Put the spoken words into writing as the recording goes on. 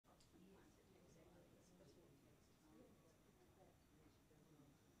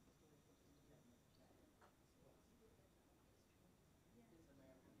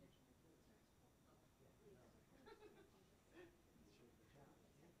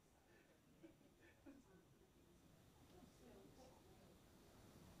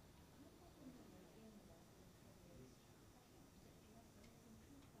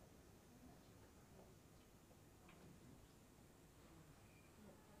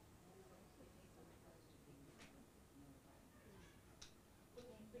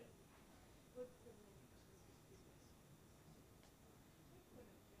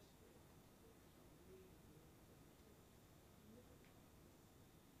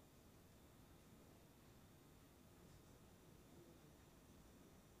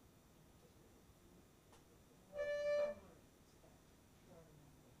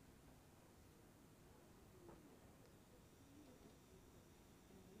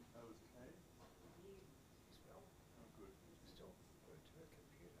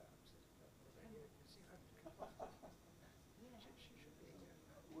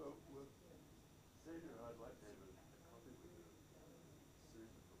Educator, I'd like to have a copy with the Susan from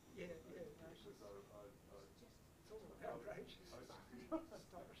Yeah, yeah, no, because she's it's all I've got, outrageous.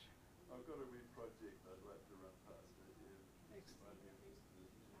 Astonishing. I've got a wee project I'd like to run past her here. She Excellent. might be interested in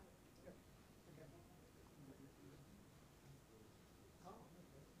it. Yep. Okay. Oh,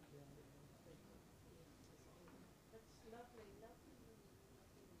 okay. Yeah. That's lovely, lovely, lovely.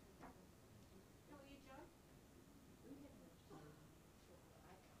 How are you, John? We had much time.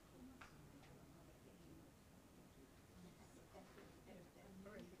 I'm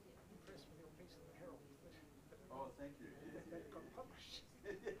very impressed with your piece in the Herald Oh, thank you. Yes, that got published.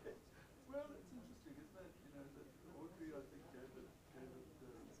 Well, it's interesting, isn't it? You know, that Audrey, I think, gave it, she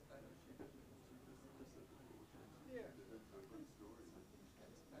just dissected Audrey Yeah. into a good story. It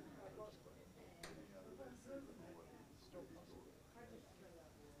was good. Getting out of imperialism or what he Still thought. possible. Give it a few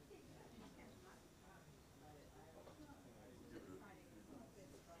months. But anyway,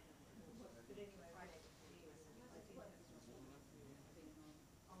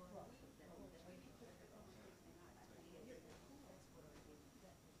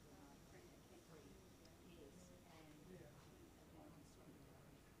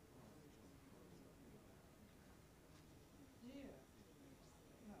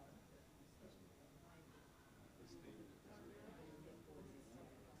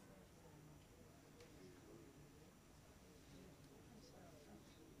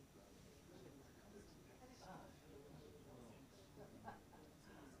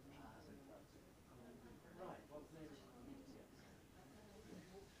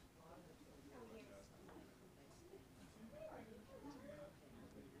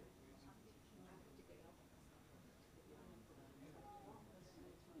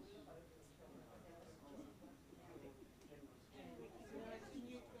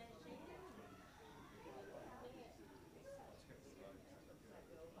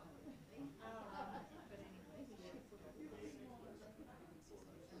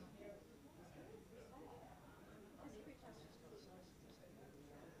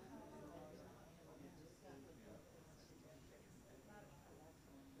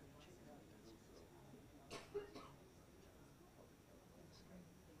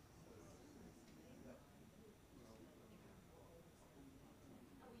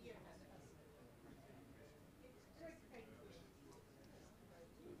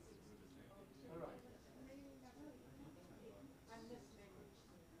 I'm listening.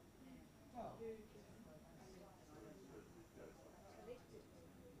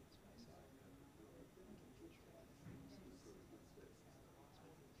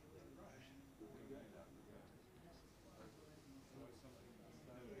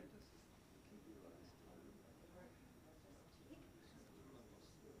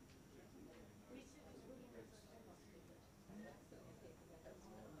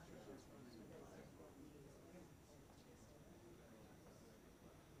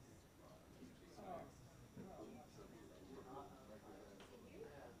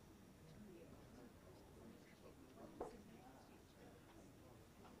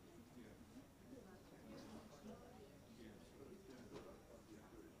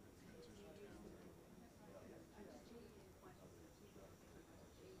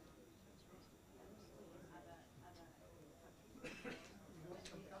 You want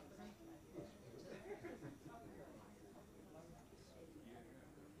some company?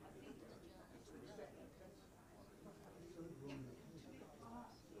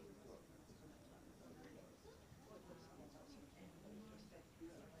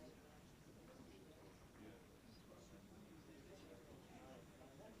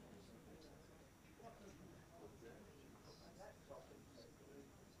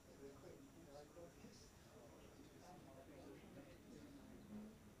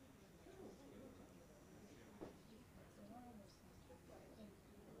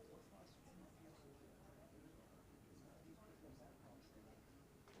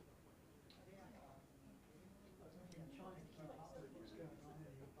 Been trying to keep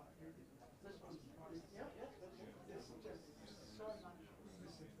up with what's going on here, but there's just so much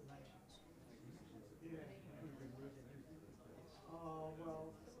misinformation. Yeah. Oh,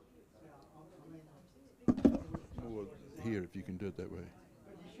 well, yeah, I mean, Or here, if you can do it that way.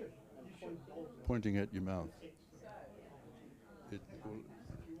 but you should hold it. Pointing at your mouth. It will,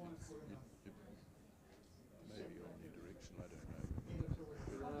 If you want to put it it may be on your direction, I don't know.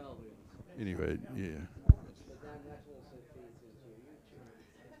 editorial. Anyway, yeah. But then that also feeds into your YouTube.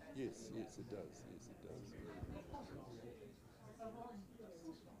 Yes, yes, it does. Yes, it does.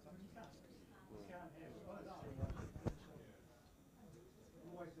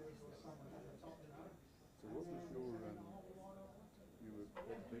 So what was your, you were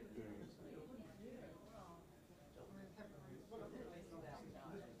back doing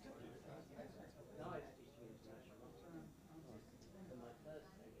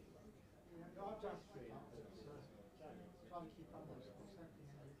I've just been trying to keep up with what's happening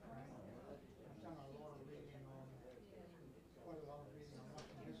in Ukraine. I've done a lot of reading on, quite a lot of reading on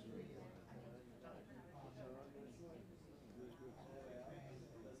Russian history and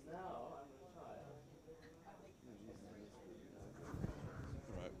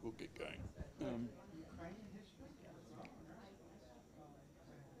All right, we'll get going. Ukrainian history.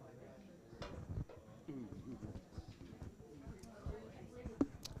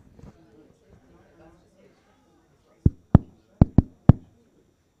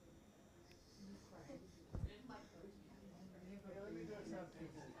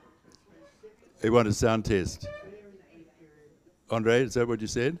 You want a sound test? Andre, is that what you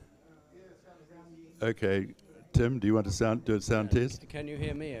said? Okay. Tim, do you want to do a sound test? Can you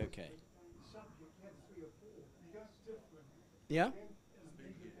hear me okay? Yeah?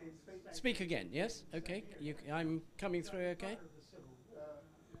 Speak again, yes? Okay. I'm coming through okay?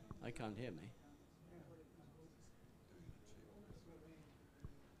 I can't hear me.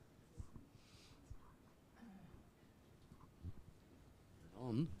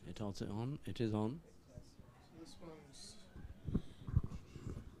 On. It is on. It is on. This one's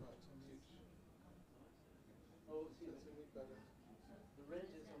Oh, see, the red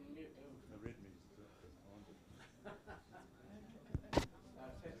is on mute. The red means on.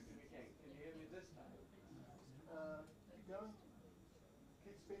 Testing again. Can you hear me this time? keep going.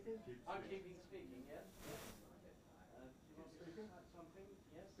 Keep speaking. I'm keeping speaking, yes? Do you want to Speaking. add something?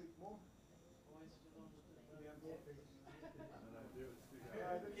 Yes? Speak more. Voice still on? Yeah, more please.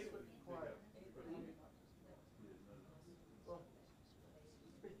 Yeah, That's quiet. Well,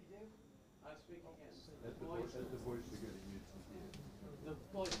 speak again. I speak again. At the voice you're getting used to hear. The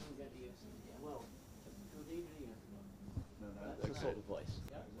voice I'm getting used to. Well, good evening. No, That's the sort of voice.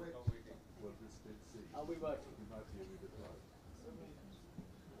 Yeah? Well, let's see. Are we working? We might be a little bit right.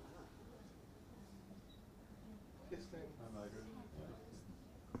 Yes, then. Hi, Margaret.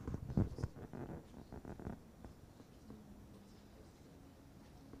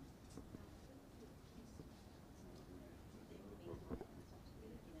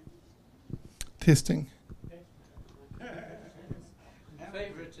 Testing.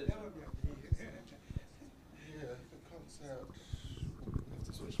 Favoritism. Yeah, if it comes out, we have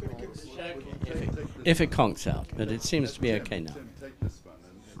to switch mics. If it conks out, but it seems to be okay now. Tim, take this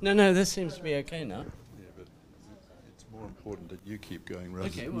one. No, this seems to be okay now. Yeah, but it's more important that you keep going rather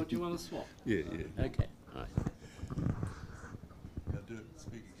Okay, than well, do you want to swap? Yeah. Okay, all right. Now do it.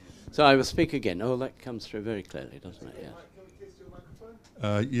 Speak again. So I will speak again. Oh, that comes through very clearly, doesn't it? Yeah. Can we test your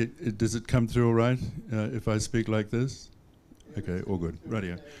microphone? Does it come through all right if I speak like this? Okay, all good.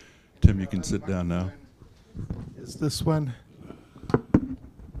 Radio. Tim, you can sit down now. Is this one?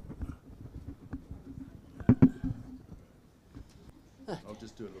 I'll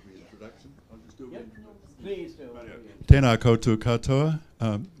just do a little introduction. Please do. Tēnā koutou katoa.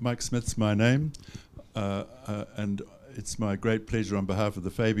 Mike Smith's my name. And it's my great pleasure on behalf of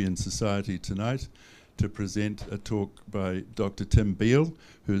the Fabian Society tonight to present a talk by Dr. Tim Beal,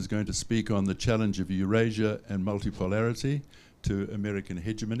 who is going to speak on the challenge of Eurasia and multipolarity to American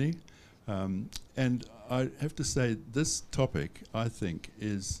hegemony. And I have to say, this topic, I think,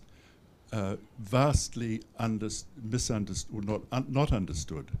 is vastly misunderstood, or not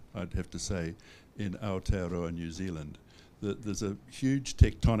understood, I'd have to say, in Aotearoa, New Zealand. There's a huge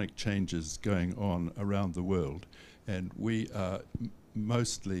tectonic changes going on around the world, and we are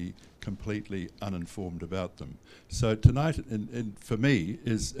mostly completely uninformed about them. So tonight, for me,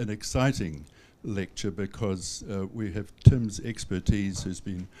 is an exciting lecture because we have Tim's expertise, who's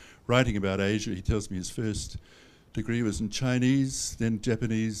been writing about Asia. He tells me his first degree was in Chinese, then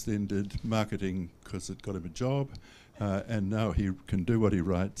Japanese, then did marketing because it got him a job, and now he can do what he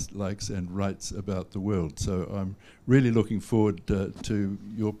likes and writes about the world. So I'm really looking forward to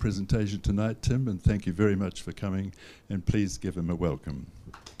your presentation tonight, Tim, and thank you very much for coming, and please give him a welcome.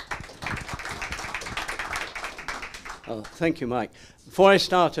 Thank you, Mike. Before I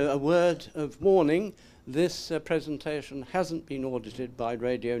start, a word of warning. This presentation hasn't been audited by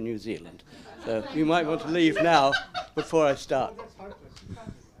Radio New Zealand. So you might want to leave now before I start.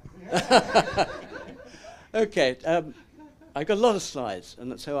 Okay, I've got a lot of slides,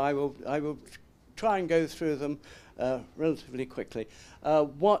 and so I will try and go through them relatively quickly.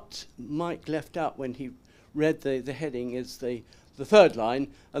 What Mike left out when he read the heading is the third line,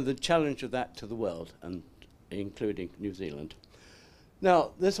 and the challenge of that to the world, and including New Zealand.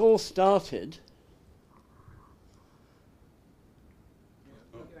 Now, this all started...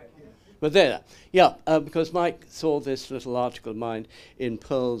 But there, yeah, because Mike saw this little article of mine in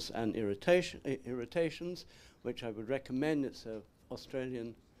Pearls and Irritations, which I would recommend. It's an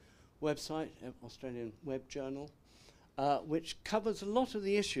Australian website, Australian Web Journal, which covers a lot of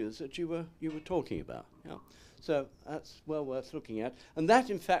the issues that you were talking about. Yeah? So that's well worth looking at. And that,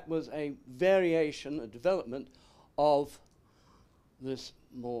 in fact, was a variation, a development of this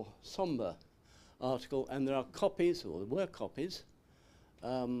more somber article, and there are copies, or there were copies,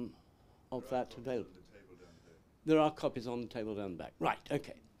 of that available. There are copies on the table down the back. Right,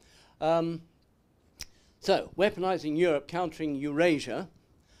 okay. So, Weaponizing Europe, Countering Eurasia,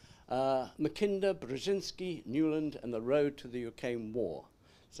 Mackinder, Brzezinski, Newland, and the Road to the Ukraine War.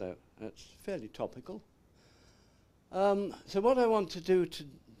 So, that's fairly topical. So what I want to do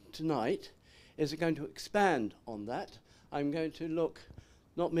tonight is I'm going to expand on that. I'm going to look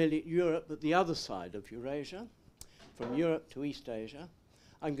not merely at Europe, but the other side of Eurasia, from Europe to East Asia.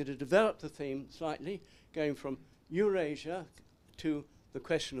 I'm going to develop the theme slightly, going from Eurasia to the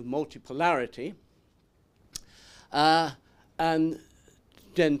question of multipolarity, and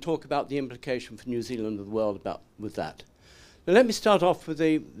then talk about the implication for New Zealand and the world with that. Now let me start off with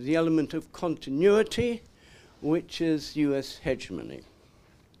the element of continuity, which is US hegemony.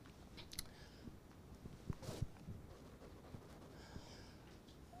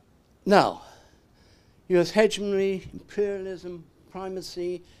 Now, US hegemony, imperialism,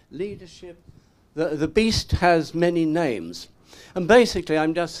 primacy, leadership, the beast has many names. And basically,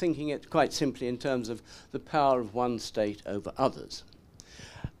 I'm just thinking it quite simply in terms of the power of one state over others.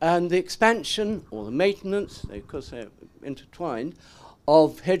 And the expansion, or the maintenance, of course they're intertwined,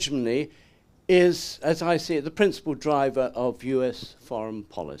 of hegemony is, as I see it, the principal driver of US foreign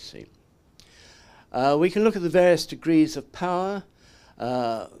policy. We can look at the various degrees of power,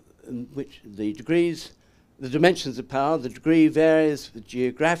 which the dimensions of power. The degree varies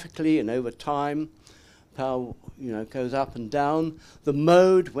geographically and over time. Power, goes up and down. The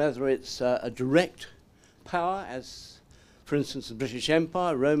mode, whether it's a direct power, as for instance the British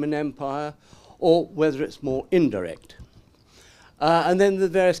Empire, Roman Empire, or whether it's more indirect. And then the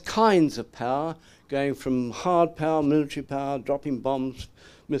various kinds of power, going from hard power, military power, dropping bombs,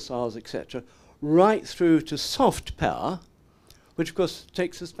 missiles, etc., right through to soft power, which of course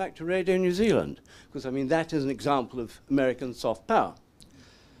takes us back to Radio New Zealand, because I mean that is an example of American soft power.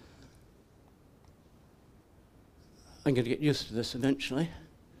 I'm going to get used to this eventually.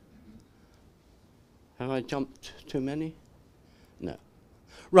 Have I jumped too many? No.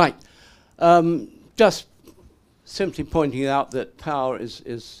 Right. Just simply pointing out that power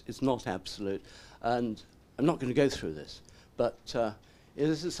is not absolute, and I'm not going to go through this, but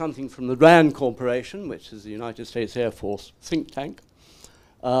this is something from the RAND Corporation, which is the United States Air Force think tank,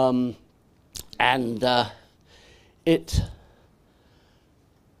 and it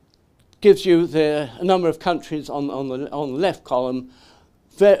gives you a number of countries on the left column,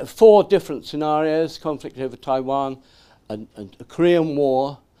 4 different scenarios: conflict over Taiwan, a Korean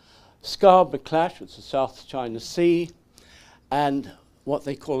War, Scarborough Clash, which is the South China Sea, and what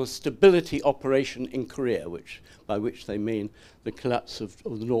they call a stability operation in Korea, by which they mean the collapse of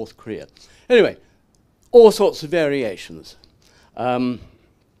the North Korea. Anyway, all sorts of variations.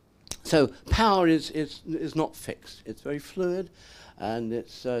 So power is not fixed. It's very fluid, and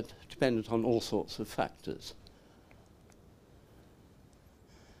it's dependent on all sorts of factors.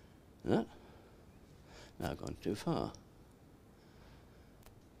 Now I've gone too far.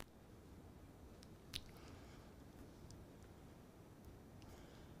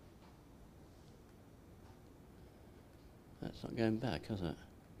 That's not going back, is it?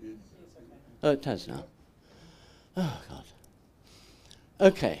 Yes. Oh, it has now. Oh, God.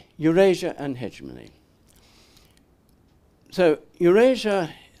 Okay, Eurasia and hegemony. So Eurasia,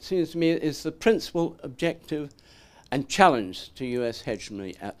 it seems to me, is the principal objective and challenge to US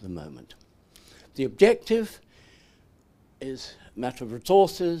hegemony at the moment. The objective is a matter of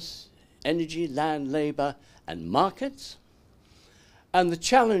resources, energy, land, labor, and markets. And the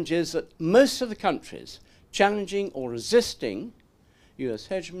challenge is that most of the countries challenging or resisting US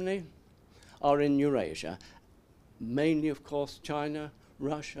hegemony are in Eurasia, mainly, of course, China,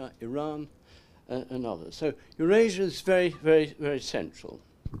 Russia, Iran, and others. So Eurasia is very, very, very central.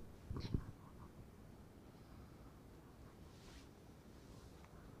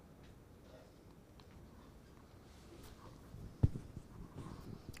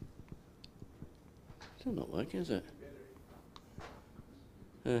 Still not working, is it?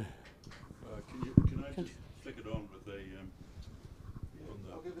 Can I just flick it on with a...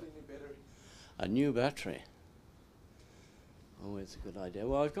 I'll give it a new battery. A new battery. Always a good idea.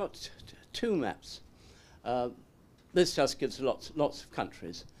 Well, I've got 2 maps. This just gives lots of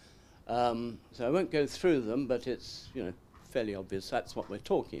countries. So I won't go through them, but it's fairly obvious that's what we're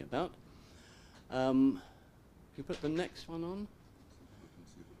talking about. Can you put the next one on?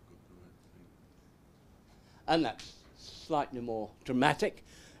 and that's slightly more dramatic.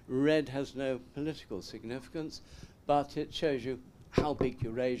 Red has no political significance, but it shows you how big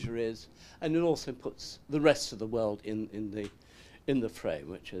Eurasia is, and it also puts the rest of the world in the frame,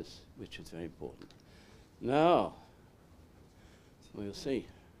 which is very important. Now, we'll see.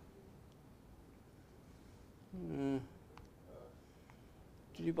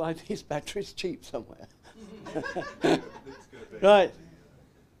 Did you buy these batteries cheap somewhere? Right.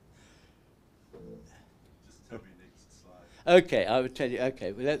 Just tell me next slide. Okay, I would tell you.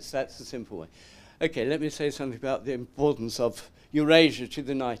 Okay, well that's the simple way. Okay, let me say something about the importance of Eurasia to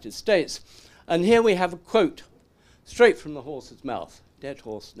the United States. And here we have a quote straight from the horse's mouth. Dead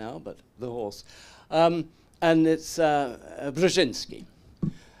horse now, but the horse. And it's Brzezinski.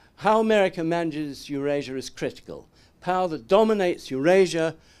 How America manages Eurasia is critical. Power that dominates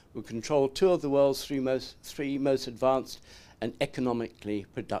Eurasia will control two of the world's three most advanced and economically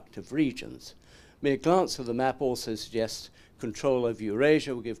productive regions. Mere glance of the map also suggests control over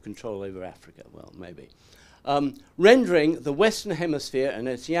Eurasia will give control over Africa. Well, maybe. Rendering the Western Hemisphere and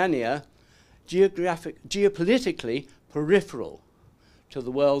Oceania geopolitically peripheral to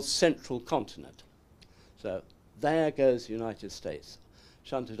the world's central continent. So there goes the United States,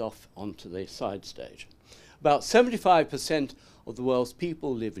 shunted off onto the side stage. About 75% of the world's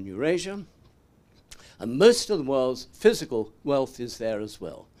people live in Eurasia, and most of the world's physical wealth is there as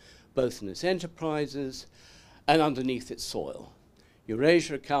well, both in its enterprises and underneath its soil.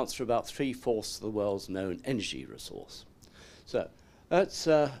 Eurasia accounts for about 3/4 of the world's known energy resource. So that's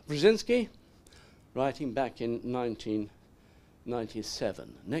Brzezinski, writing back in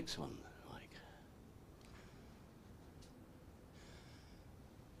 1997. Next one, Mike.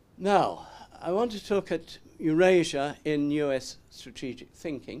 Now, I want to look at Eurasia in US strategic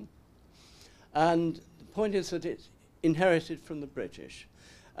thinking. And the point is that it's inherited from the British.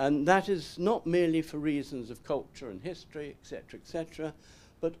 And that is not merely for reasons of culture and history, etc.,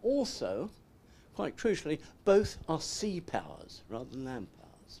 but also, quite crucially, both are sea powers rather than land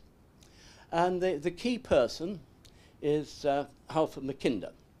powers. And the key person is Alfred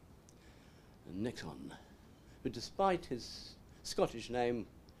Mackinder. And next one. Who, despite his Scottish name,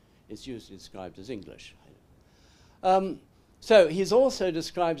 is usually described as English. So he's also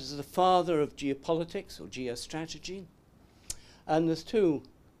described as the father of geopolitics or geostrategy. And there's two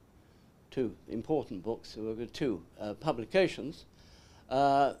important books, so we've got two publications.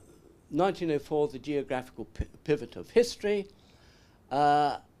 1904, The Geographical Pivot of History,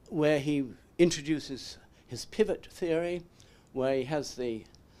 where he introduces his pivot theory, where he has the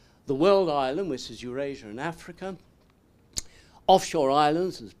world island, which is Eurasia and Africa, offshore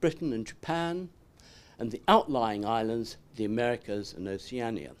islands as Britain and Japan, and the outlying islands, the Americas and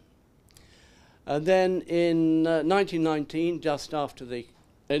Oceania. And then in 1919, just after the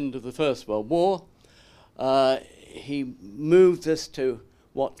end of the First World War, he moved this to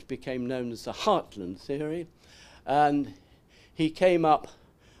what became known as the Heartland theory, and he came up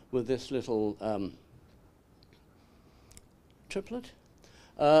with this little triplet.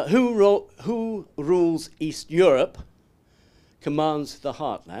 Who rules East Europe commands the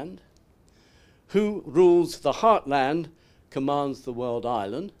heartland. Who rules the heartland commands the world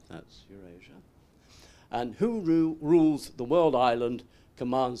island. That's Eurasia. And who rules the world island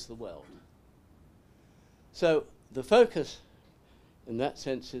commands the world. So the focus in that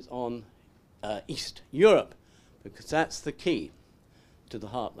sense is on East Europe, because that's the key to the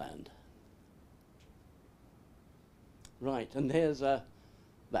heartland. Right, and there's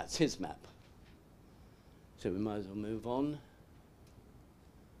that's his map. So we might as well move on.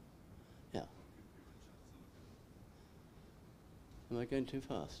 Yeah. Am I going too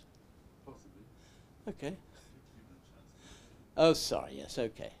fast? Possibly. Okay. Oh, sorry, yes,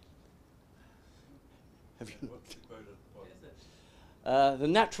 okay. Have you What's the quote at the bottom? the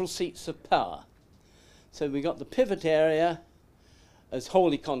natural seats of power. So we got the pivot area as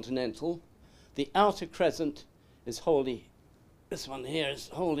wholly continental. The outer crescent is wholly, this one here is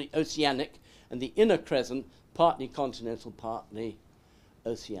wholly oceanic, and the inner crescent partly continental, partly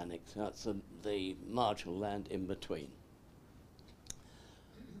oceanic. So that's the marginal land in between.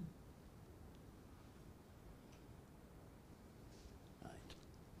 Right.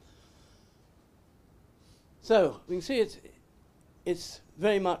 So we can see it's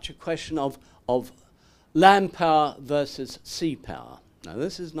very much a question of land power versus sea power. Now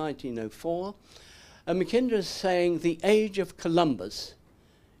this is 1904, and Mackinder is saying the age of Columbus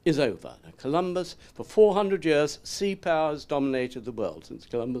is over. Now, Columbus, for 400 years, sea power has dominated the world. Since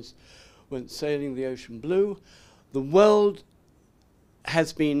Columbus went sailing the ocean blue, the world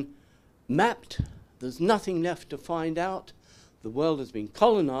has been mapped. There's nothing left to find out. The world has been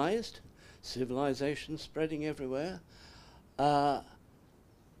colonized. civilization spreading everywhere.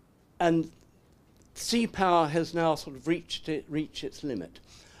 And sea power has now sort of reached its limit.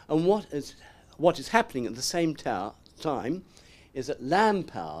 And what is happening at the same time is that land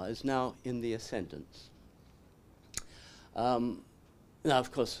power is now in the ascendance. Now,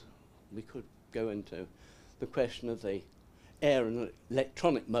 of course, we could go into the question of the air and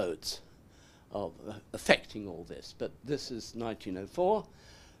electronic modes of affecting all this, but this is 1904,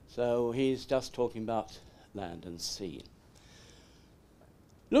 so he's just talking about land and sea.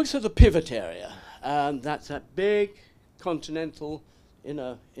 Looks at the pivot area, and that's that big continental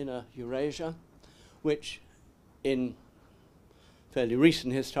inner Eurasia, which in fairly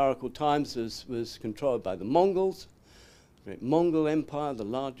recent historical times was controlled by the Mongols, the great Mongol Empire, the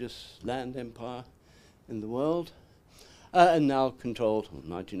largest land empire in the world, and now controlled, in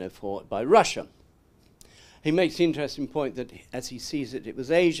 1904, by Russia. He makes the interesting point that, as he sees it, it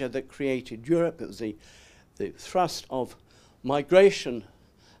was Asia that created Europe. It was the thrust of migration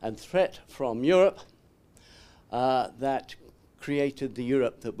and threat from Europe that created the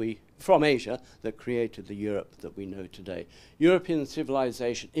Europe that we, from Asia, that created the Europe that we know today. European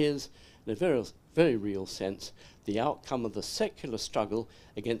civilization is, in a very, very real sense, the outcome of the secular struggle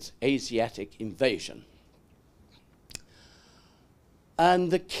against Asiatic invasion.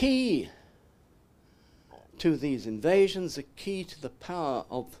 And the key to these invasions, the key to the power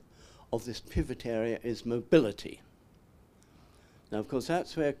of this pivot area is mobility. Now, of course,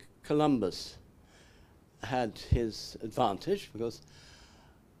 that's where Columbus had his advantage, because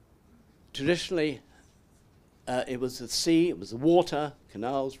traditionally it was the sea, it was the water,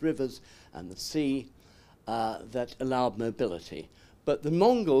 canals, rivers, and the sea that allowed mobility. But the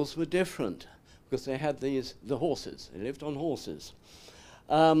Mongols were different, because they had the horses. They lived on horses.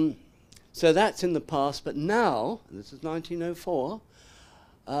 So that's in the past, but now, and this is 1904,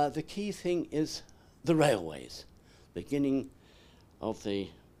 the key thing is the railways, beginning of the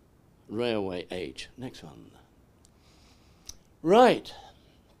railway age. Next one. Right.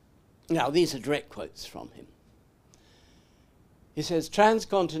 Now, these are direct quotes from him. He says,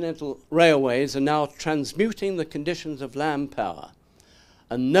 transcontinental railways are now transmuting the conditions of land power,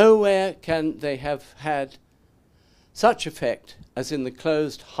 and nowhere can they have had such effect as in the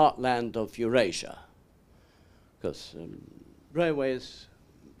closed heartland of Eurasia. Because railways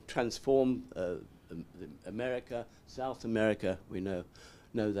transform America, South America, we know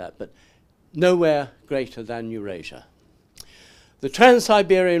that, but nowhere greater than Eurasia. The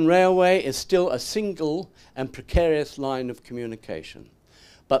Trans-Siberian Railway is still a single and precarious line of communication,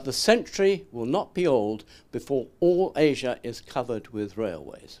 but the century will not be old before all Asia is covered with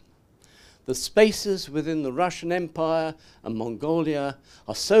railways. The spaces within the Russian Empire and Mongolia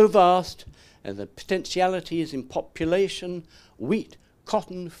are so vast, and the potentialities in population, wheat,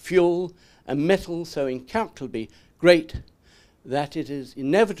 cotton, fuel, and metal so incalculably great that it is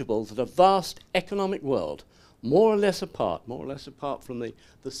inevitable that a vast economic world, more or less apart from the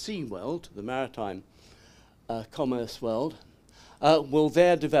sea world, the maritime commerce world, will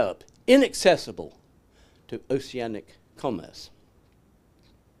there develop, inaccessible to oceanic commerce.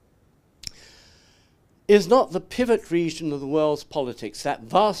 Is not the pivot region of the world's politics that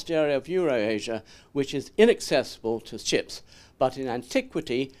vast area of Eurasia which is inaccessible to ships, but in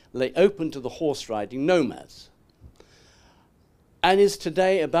antiquity lay open to the horse-riding nomads, and is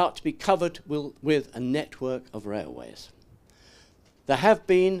today about to be covered with a network of railways? There have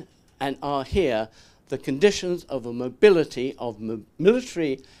been and are here the conditions of a mobility of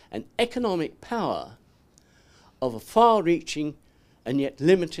military and economic power of a far-reaching and yet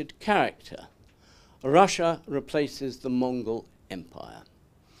limited character. Russia replaces the Mongol Empire.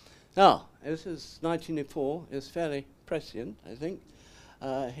 Now, this is 1904, it's fairly prescient, I think.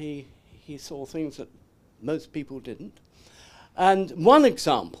 He saw things that most people didn't. And one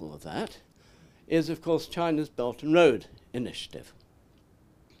example of that is, of course, China's Belt and Road Initiative,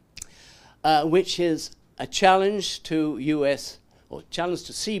 which is a challenge to challenge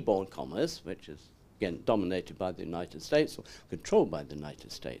to seaborne commerce, which is, again, dominated by the United States or controlled by the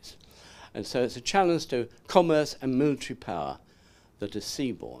United States. And so it's a challenge to commerce and military power that is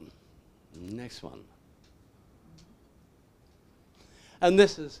seaborne. Next one. And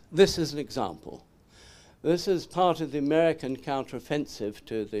this is an example. This is part of the American counteroffensive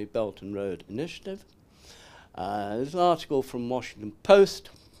to the Belt and Road Initiative. There's an article from Washington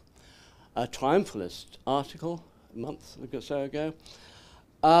Post, a triumphalist article a month or so ago.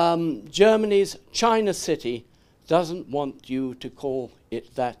 Germany's China City doesn't want you to call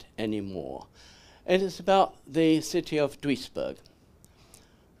it that anymore. It is about the city of Duisburg.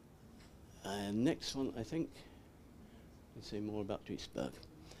 Next one, I think. Let's say more about Duisburg.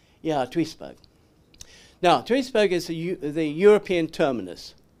 Yeah, Duisburg. Now, Duisburg is the European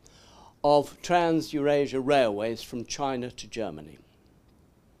terminus of Trans-Eurasia railways from China to Germany.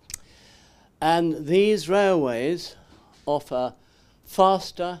 And these railways offer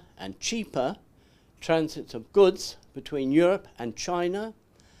faster and cheaper transits of goods between Europe and China.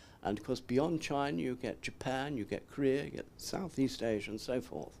 And of course, beyond China, you get Japan, you get Korea, you get Southeast Asia, and so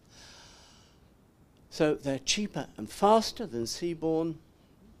forth. So they're cheaper and faster than seaborne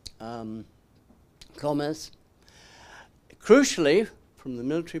commerce. Crucially, from the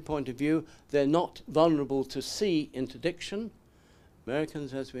military point of view, they're not vulnerable to sea interdiction.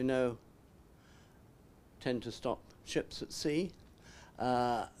 Americans, as we know, tend to stop ships at sea.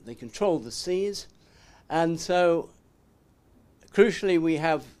 They control the seas. And so, crucially, we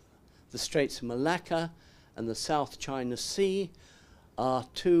have the Straits of Malacca and the South China Sea are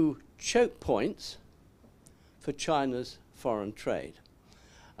two choke points for China's foreign trade.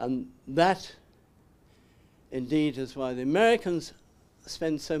 And that, indeed, is why the Americans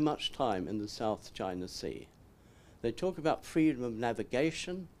spend so much time in the South China Sea. They talk about freedom of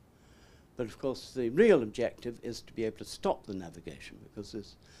navigation, but of course the real objective is to be able to stop the navigation, because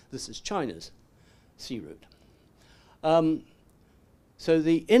this is China's sea route. So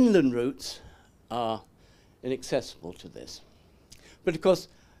the inland routes are inaccessible to this. But of course,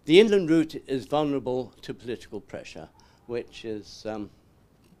 the inland route is vulnerable to political pressure, which is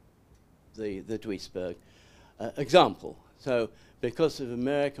the Duisburg example. So because of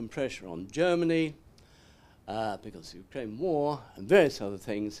American pressure on Germany, because of the Ukraine war, and various other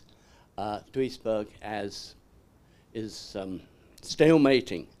things, Duisburg is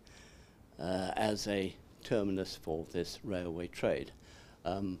stalemating as a terminus for this railway trade.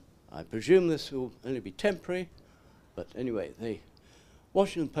 I presume this will only be temporary, but anyway, the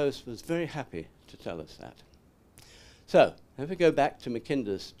Washington Post was very happy to tell us that. So, if we go back to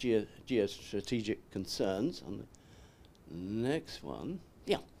Mackinder's geostrategic concerns on the next one.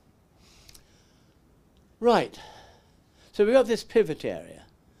 Yeah. Right. So we've got this pivot area,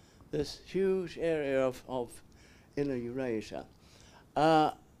 this huge area of inner Eurasia.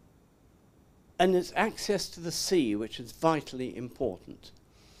 And its access to the sea, which is vitally important.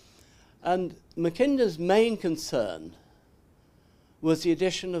 And Mackinder's main concern was the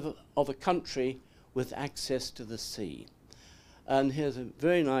addition of a country with access to the sea. And here's a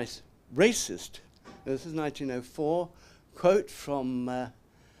very nice racist, this is 1904, quote from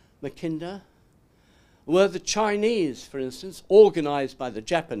Mackinder. Were the Chinese, for instance, organized by the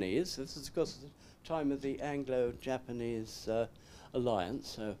Japanese, this is of course the time of the Anglo-Japanese alliance,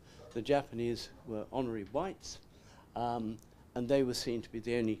 so the Japanese were honorary whites, and they were seen to be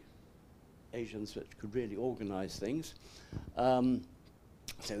the only Asians that could really organize things. So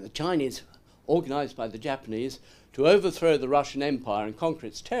the Chinese, organized by the Japanese, to overthrow the Russian Empire and conquer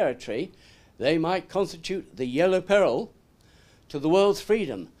its territory, they might constitute the yellow peril to the world's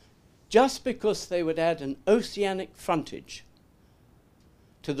freedom, just because they would add an oceanic frontage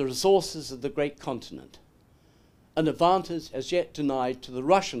to the resources of the great continent, an advantage as yet denied to the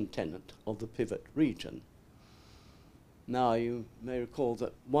Russian tenant of the pivot region. Now, you may recall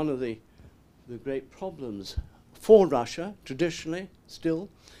that one of the great problems for Russia, traditionally, still,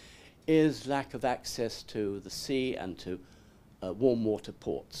 is lack of access to the sea and to warm water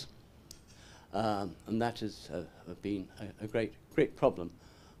ports. And that has been a great problem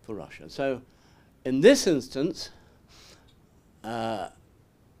for Russia. So, in this instance, the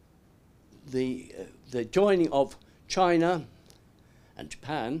joining of China and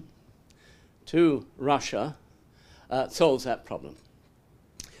Japan to Russia solves that problem.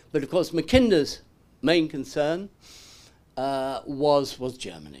 But of course, Mackinder's main concern was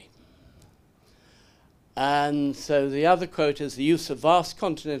Germany. And so the other quote is the use of vast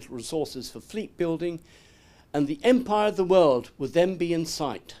continental resources for fleet building, and the empire of the world would then be in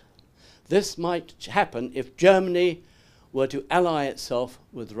sight. This might happen if Germany were to ally itself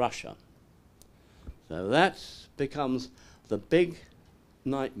with Russia. So that becomes the big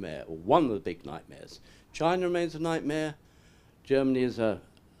nightmare, or one of the big nightmares. China remains a nightmare. Germany is a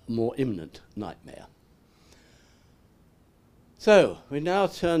more imminent nightmare. So we now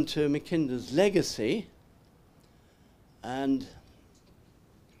turn to Mackinder's legacy, and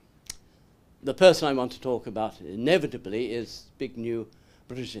the person I want to talk about inevitably is big new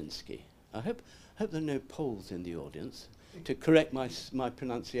Brzezinski. I hope there are no Poles in the audience to correct my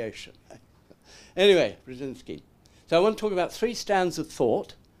pronunciation. Anyway, Brzezinski. So I want to talk about 3 strands of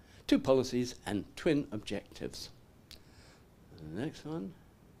thought, 2 policies and twin objectives. The next one.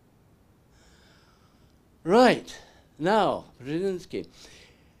 Right, now, Brzezinski.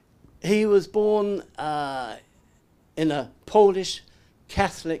 He was born in a Polish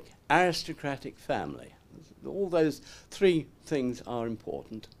Catholic aristocratic family. All those three things are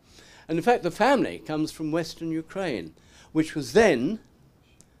important. And in fact, the family comes from Western Ukraine, which was then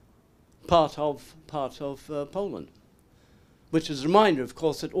part of Poland, which is a reminder, of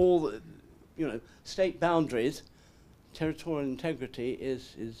course, that all the, state boundaries, territorial integrity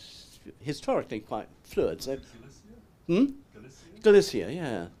is historically quite fluid. So, Galicia?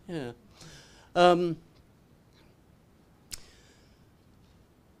 Galicia, yeah.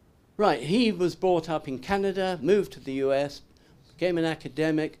 Right, he was brought up in Canada, moved to the US, became an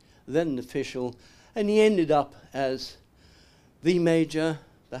academic, then an official, and he ended up as the major,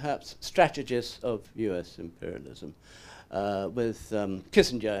 perhaps, strategist of US imperialism, with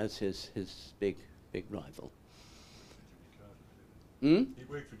Kissinger as his big rival. He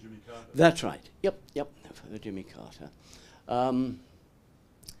worked for Jimmy Carter. That's right. Yep, for Jimmy Carter. And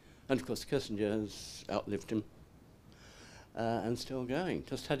of course, Kissinger has outlived him and still going.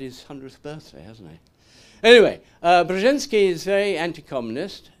 Just had his 100th birthday, hasn't he? Anyway, Brzezinski is very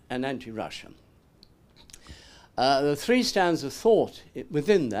anti-communist and anti-Russian. There are three strands of thought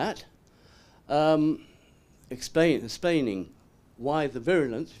within that, explaining why the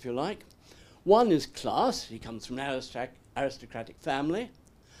virulence, if you like. One is class. He comes from an aristocratic family.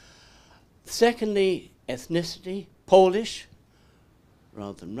 Secondly, ethnicity, Polish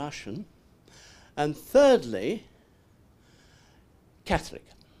rather than Russian. And thirdly, Catholic.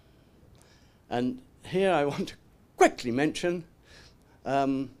 And here I want to quickly mention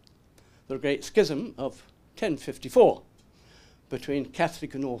the great schism of 1054 between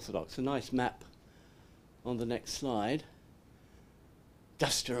Catholic and Orthodox. A nice map on the next slide,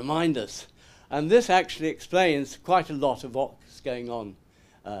 just to remind us. And this actually explains quite a lot of what's going on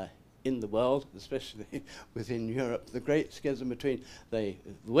in the world, especially within Europe. The great schism between the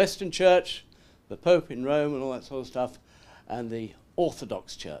Western Church, the Pope in Rome and all that sort of stuff, and the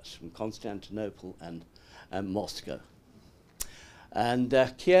Orthodox Church from Constantinople and Moscow. And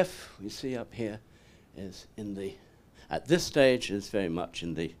Kiev, we see up here, is at this stage, is very much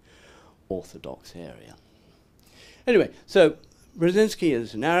in the Orthodox area. Anyway, so Brzezinski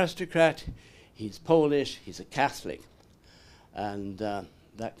is an aristocrat, he's Polish, he's a Catholic, and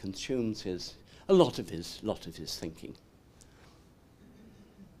that consumes a lot of his thinking.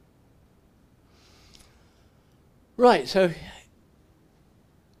 Right, so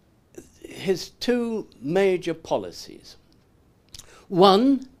his two major policies.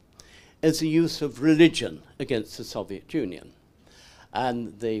 One is the use of religion against the Soviet Union.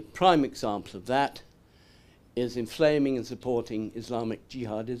 And the prime example of that is inflaming and supporting Islamic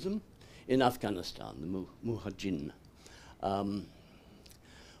jihadism in Afghanistan, the Mujahideen,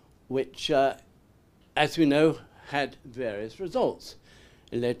 which, as we know, had various results.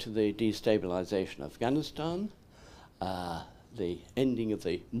 It led to the destabilization of Afghanistan, the ending of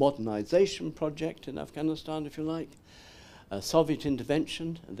the modernization project in Afghanistan, if you like, Soviet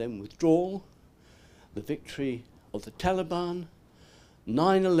intervention and then withdrawal, the victory of the Taliban,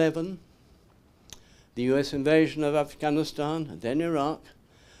 9/11, the US invasion of Afghanistan and then Iraq,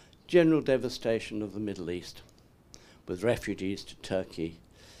 general devastation of the Middle East, with refugees to Turkey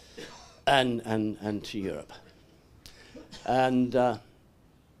and to Europe. And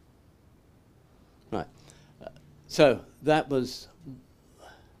so that was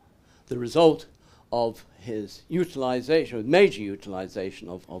the result of his utilization, major utilization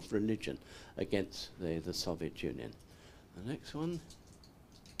of religion against the Soviet Union. The next one.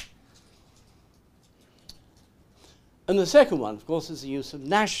 And the second one, of course, is the use of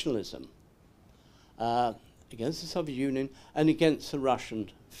nationalism against the Soviet Union and against the Russian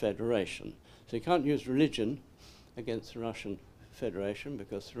Federation. So you can't use religion against the Russian Federation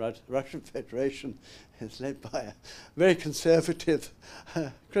because the Russian Federation is led by a very conservative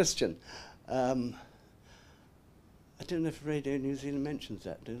Christian. I don't know if Radio New Zealand mentions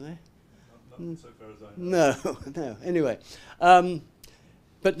that, do they? Not so far as I know. No. Anyway,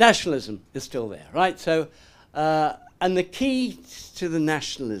 but nationalism is still there, right? So, and the key to the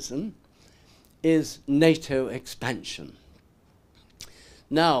nationalism is NATO expansion.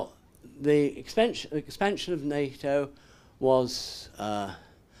 Now, the expansion of NATO was a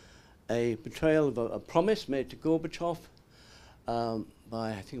betrayal of a promise made to Gorbachev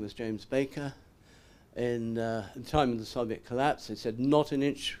by, I think it was James Baker, in the time of the Soviet collapse. They said, not an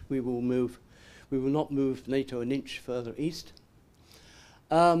inch, we will not move NATO an inch further east.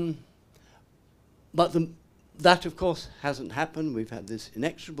 But that, of course, hasn't happened. We've had this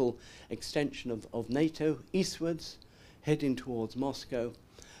inexorable extension of NATO eastwards, heading towards Moscow.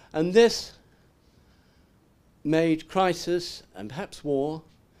 And this made crisis and perhaps war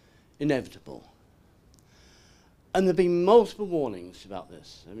inevitable. And there have been multiple warnings about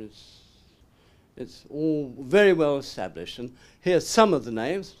this. I mean, it's all very well established. And here's some of the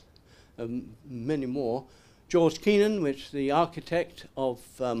names, many more. George Kennan, which the architect of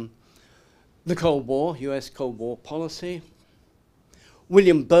the Cold War, US Cold War policy.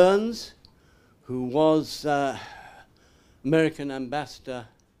 William Burns, who was American ambassador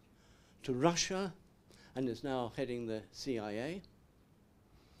to Russia and is now heading the CIA.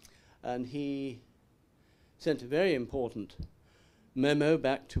 And he sent a very important memo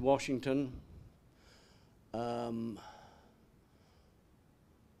back to Washington. I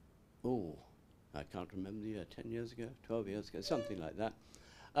can't remember the year, 10 years ago, 12 years ago, something like that,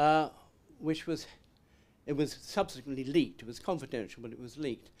 which was, it was subsequently leaked. It was confidential, but it was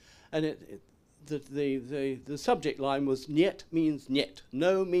leaked. And the subject line was "Niet" means "niet,"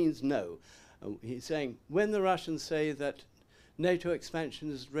 no means no. He's saying, when the Russians say that NATO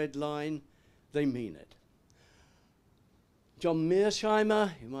expansion is red line, they mean it. John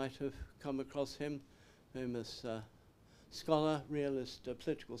Mearsheimer, you might have come across him, famous scholar, realist,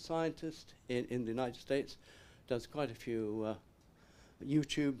 political scientist in the United States, does quite a few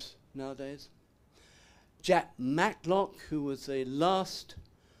YouTubes nowadays. Jack Matlock, who was the last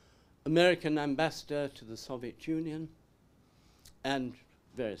American ambassador to the Soviet Union, and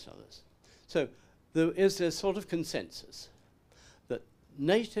various others. So there is this sort of consensus that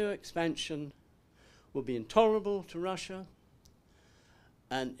NATO expansion will be intolerable to Russia,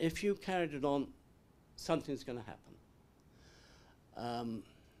 and if you carried it on, something's going to happen.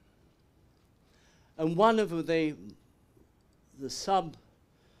 And one of the subsections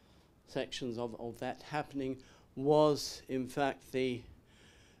of that happening was, in fact, the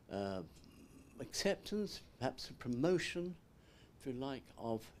acceptance, perhaps a promotion, if you like,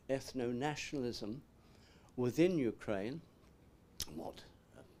 of ethno-nationalism within Ukraine, what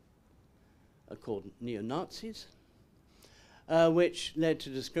are called neo-Nazis, which led to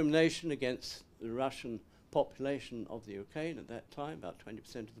discrimination against the Russian population of the Ukraine at that time, about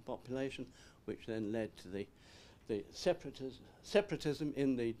 20% of the population, which then led to the separatism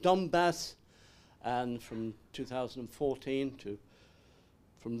in the Donbass, and from 2014 to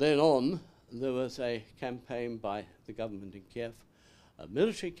from then on, there was a campaign by the government in Kiev, a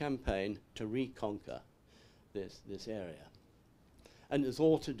military campaign to reconquer this area. And it's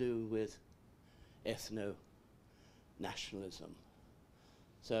all to do with ethno-nationalism.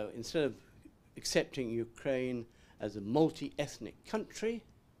 So instead of accepting Ukraine as a multi-ethnic country,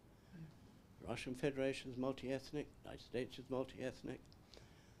 Russian Federation is multi-ethnic, United States is multi-ethnic,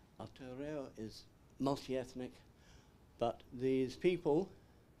 Algeria is multi-ethnic, but these people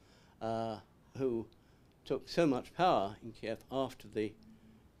who took so much power in Kiev after the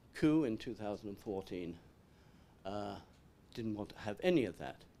coup in 2014 didn't want to have any of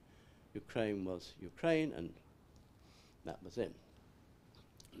that. Ukraine was Ukraine, and that was it.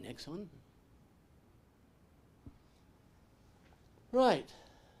 Next one. Right.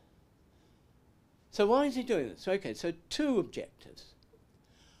 So why is he doing this? Okay, so two objectives.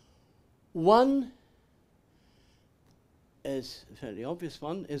 One is a fairly obvious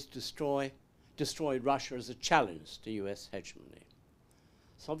one, is destroy Russia as a challenge to US hegemony.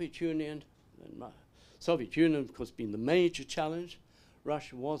 Soviet Union, of course, being the major challenge.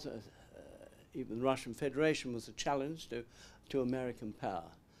 Russia was, even the Russian Federation was a challenge to American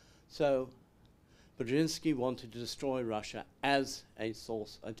power. So Brzezinski wanted to destroy Russia as a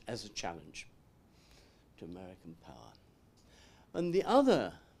source, as a challenge to American power. And the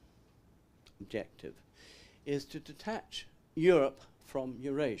other objective is to detach Europe from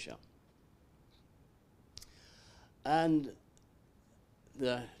Eurasia. And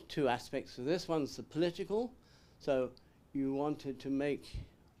the two aspects of this, one's the political. So you wanted to make,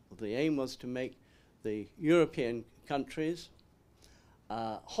 the aim was to make the European countries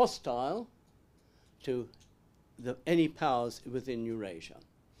hostile to any powers within Eurasia.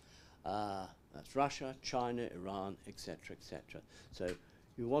 That's Russia, China, Iran, etc., etc. So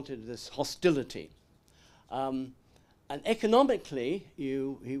you wanted this hostility. And economically,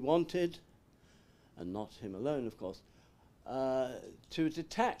 he wanted, and not him alone, of course, to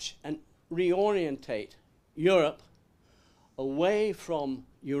detach and reorientate Europe away from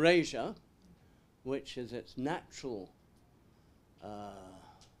Eurasia, which is its natural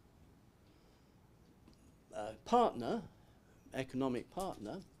partner, economic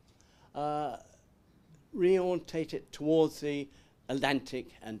partner, reorientate it towards the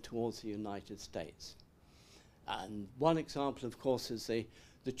Atlantic and towards the United States. And one example, of course, is the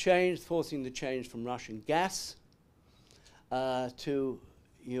change, forcing the change from Russian gas to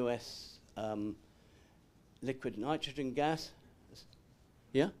US liquid nitrogen gas.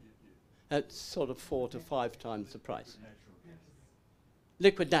 Yeah? at sort of 4 to 5 times the price.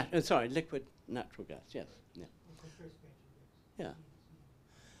 Liquid natural gas, yes. Yeah. Yeah.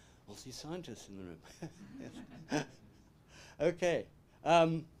 All these scientists in the room. Yes. Okay.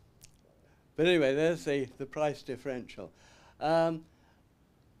 But anyway, there's the price differential.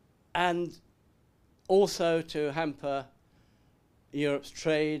 And also to hamper Europe's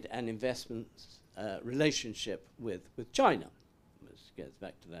trade and investments relationship with China. Which gets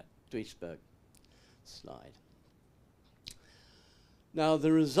back to that Duisburg slide. Now,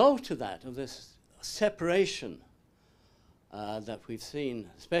 the result of that, of this separation that we've seen,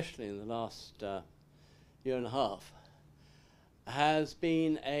 especially in the last year and a half, has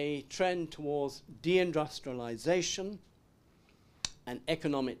been a trend towards deindustrialization and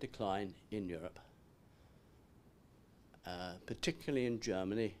economic decline in Europe, particularly in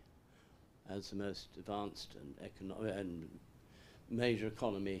Germany, as the most advanced and major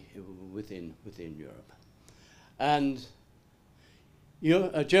economy within Europe. And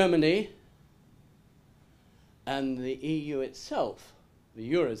Germany and the EU itself,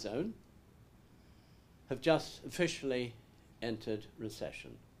 the Eurozone, have just officially entered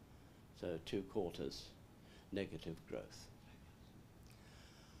recession, so 2 quarters negative growth.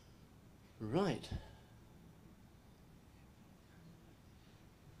 Right.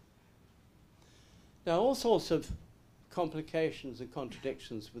 Now, all sorts of complications and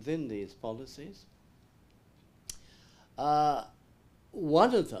contradictions within these policies.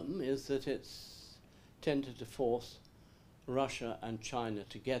 One of them is that it's tended to force Russia and China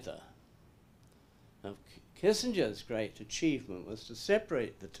together. Now, Kissinger's great achievement was to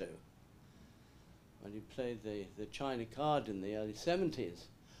separate the two. When he played the China card in the early 70s.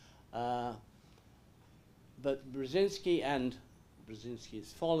 But Brzezinski and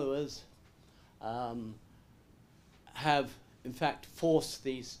Brzezinski's followers have, in fact, forced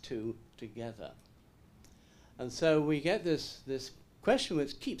these two together. And so we get this question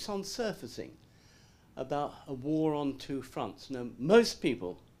which keeps on surfacing about a war on 2 fronts. Now, most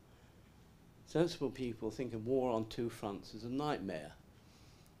people, sensible people, think a war on 2 fronts is a nightmare.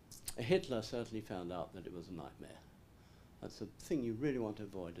 Hitler certainly found out that it was a nightmare. That's the thing you really want to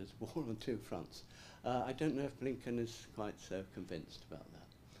avoid, is war on 2 fronts. I don't know if Blinken is quite so convinced about that.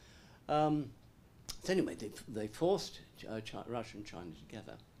 So anyway, they forced Russia and China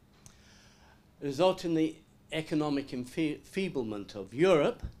together. It resulted in the economic enfeeblement of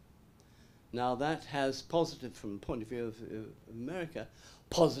Europe. Now that has positive, from the point of view of America,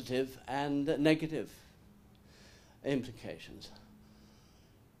 positive and negative implications.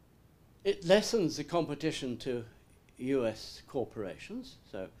 It lessens the competition to US corporations.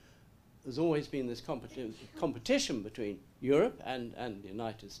 So there's always been this competition between Europe and the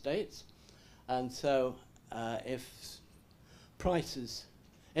United States. And so if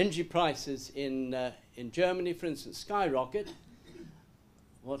energy prices in Germany, for instance, skyrocket,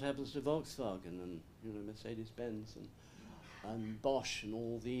 what happens to Volkswagen and Mercedes-Benz and Bosch and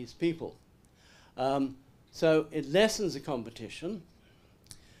all these people? So it lessens the competition,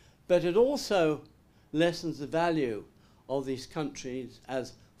 but it also lessens the value of these countries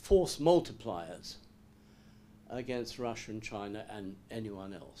as force multipliers against Russia and China and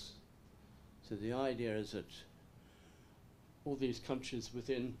anyone else. So the idea is that all these countries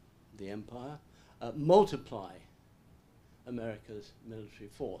within the empire multiply America's military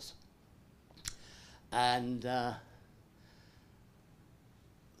force. And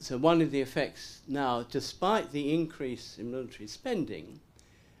so one of the effects now, despite the increase in military spending,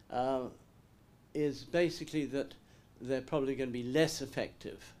 is basically that they're probably going to be less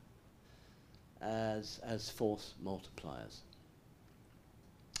effective as force multipliers.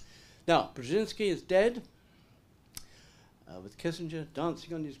 Now, Brzezinski is dead, with Kissinger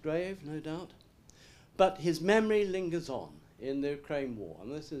dancing on his grave, no doubt. But his memory lingers on in the Ukraine war.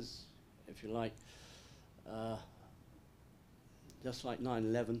 And this is, if you like, just like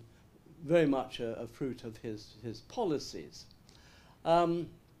 9/11, very much a fruit of his policies.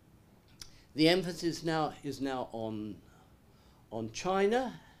 The emphasis now is on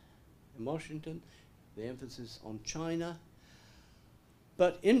China in Washington. The emphasis on China.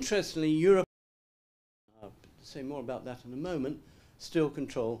 But interestingly, Europe, I'll say more about that in a moment, still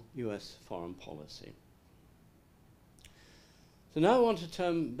control US foreign policy. So now I want to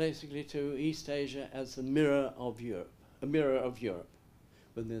turn basically to East Asia as the mirror of Europe, a mirror of Europe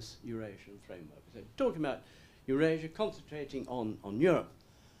with this Eurasian framework. So talking about Eurasia, concentrating on Europe.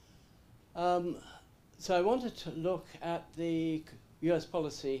 So I wanted to look at the US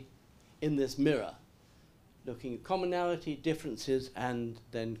policy in this mirror, looking at commonality, differences, and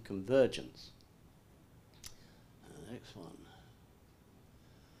then convergence. The next one.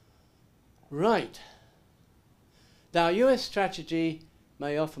 Right. Now, US strategy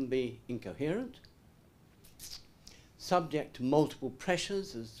may often be incoherent, subject to multiple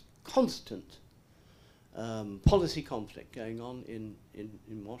pressures. There's constant policy conflict going on in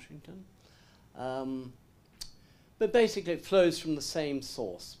Washington. But basically it flows from the same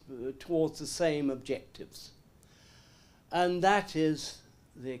source, towards the same objectives. And that is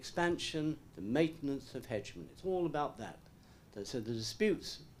the expansion, the maintenance of hegemony. It's all about that. So the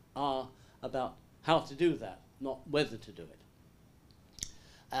disputes are about how to do that, not whether to do it.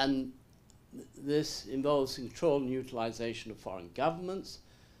 And this involves control and utilization of foreign governments,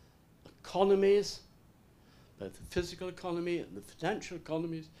 economies, both the physical economy and the financial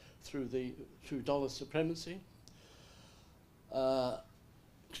economies through dollar supremacy, control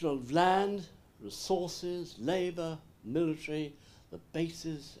of land, resources, labor, military, the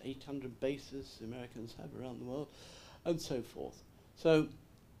bases, 800 bases the Americans have around the world, and so forth. So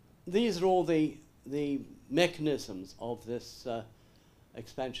these are all the mechanisms of this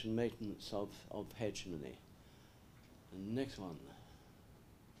expansion maintenance of hegemony. And next one.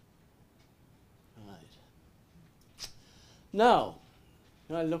 Right. Now,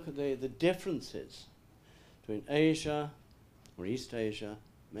 when I look at the differences between Asia, or East Asia,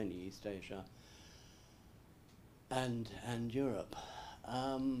 mainly East Asia, and Europe.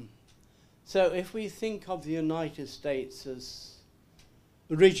 So if we think of the United States as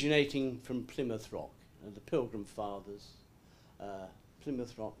originating from Plymouth Rock, the Pilgrim Fathers,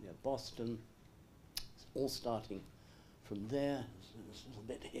 Plymouth Rock near Boston, it's all starting from there, there's a little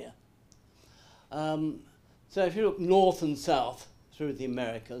bit here. So if you look north and south through the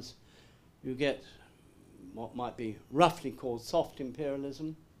Americas, you get what might be roughly called soft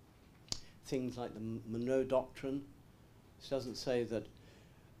imperialism, things like the Monroe Doctrine. This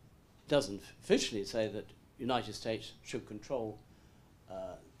doesn't officially say that United States should control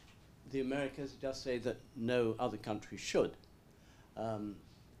the Americas. It does say that no other country should,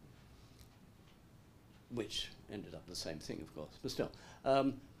 which ended up the same thing, of course, but still.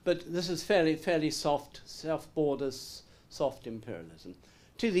 But this is fairly soft, self-borders, soft imperialism.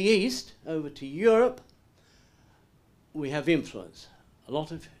 To the east, over to Europe, we have influence, a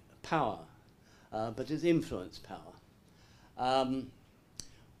lot of power, but it's influence power.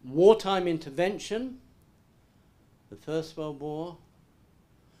 Wartime intervention, the First World War,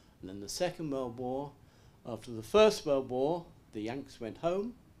 and then the Second World War. After the First World War, the Yanks went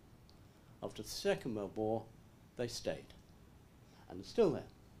home. After the Second World War, they stayed, and are still there.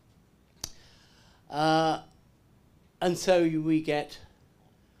 And so we get,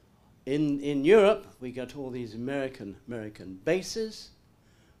 in Europe, we get all these American bases,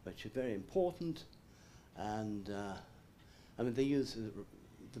 which are very important, and I mean they use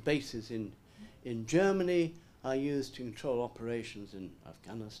the bases in Germany are used to control operations in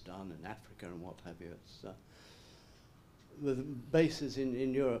Afghanistan and Africa and what have you. It's, the bases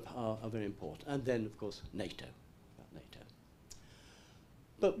in Europe are very important, and then of course NATO.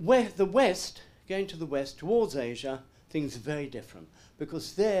 But the West, going to the West towards Asia, things are very different,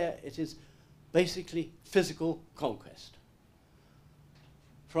 because there it is basically physical conquest.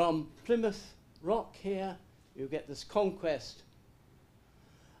 From Plymouth Rock here, you get this conquest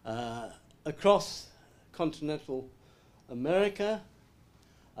across continental America,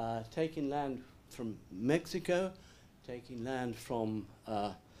 taking land from Mexico, taking land from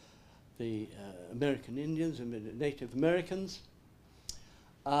the American Indians and Native Americans.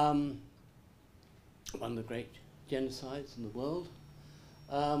 One of the great genocides in the world.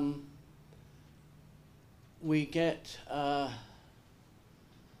 We get,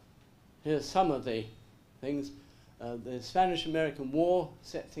 here's some of the things. The Spanish-American War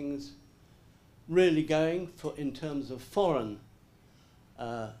set things really going in terms of foreign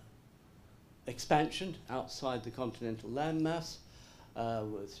expansion outside the continental landmass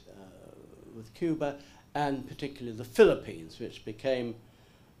with Cuba, and particularly the Philippines, which became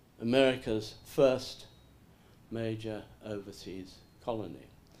America's first major overseas colony.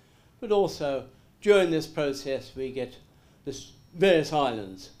 But also, during this process, we get this various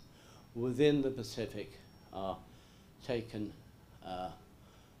islands within the Pacific are taken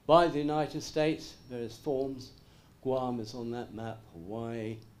by the United States, various forms. Guam is on that map,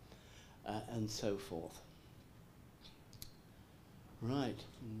 Hawaii, and so forth. Right.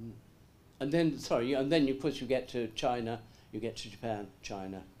 And then, sorry, and then you get to China, you get to Japan,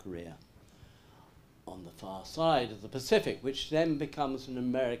 China, Korea, on the far side of the Pacific, which then becomes an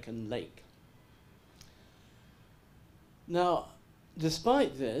American lake. Now,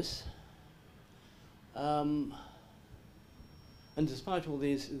 despite this, and despite all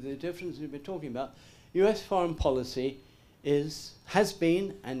the differences we've been talking about, US foreign policy has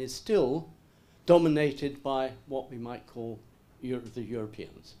been and is still dominated by what we might call the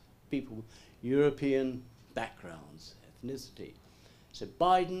Europeans, people with European backgrounds, ethnicity. So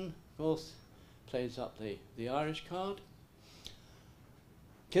Biden, of course, plays up the Irish card.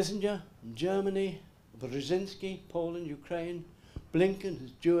 Kissinger, Germany, Brzezinski, Poland, Ukraine, Blinken,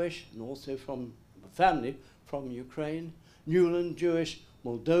 who's Jewish and also from a family from Ukraine, Newland, Jewish,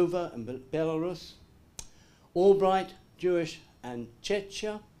 Moldova and Belarus, Albright, Jewish and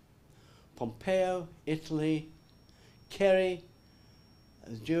Czechia, Pompeo, Italy, Kerry,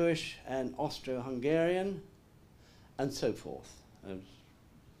 Jewish and Austro-Hungarian, and so forth. There's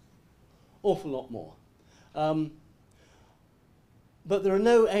awful lot more. But there are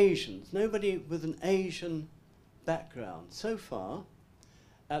no Asians, nobody with an Asian background so far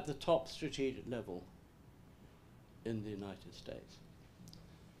at the top strategic level in the United States.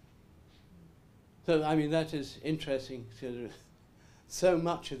 So, I mean, that is interesting. So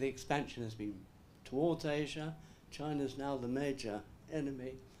much of the expansion has been towards Asia. China is now the major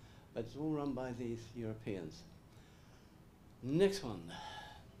enemy, but it's all run by these Europeans. Next one.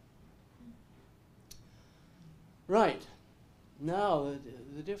 Right. Now,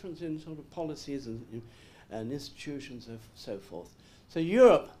 the difference in sort of policies and institutions and so forth. So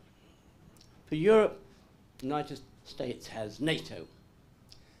Europe, for Europe, the United States has NATO,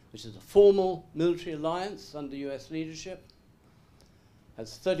 which is a formal military alliance under US leadership,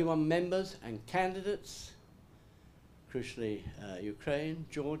 has 31 members and candidates, crucially Ukraine,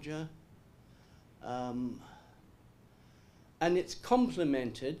 Georgia, and it's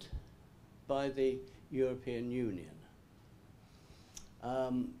complemented by the European Union.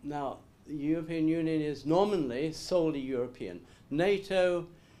 Now, the European Union is nominally solely European. NATO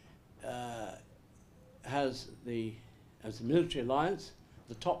has a military alliance.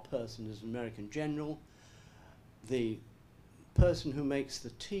 The top person is an American general. The person who makes the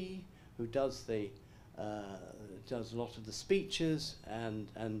tea, who does does a lot of the speeches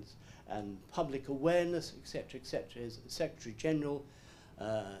and public awareness, etc., is the Secretary General,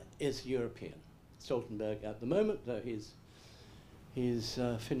 is European. Stoltenberg at the moment, though he's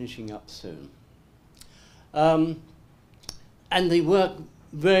finishing up soon. And they work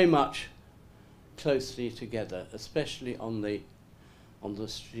very much closely together, especially on the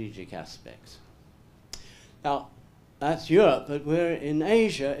strategic aspects. Now, that's Europe, but we're in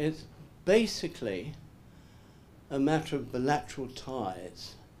Asia. It's basically a matter of bilateral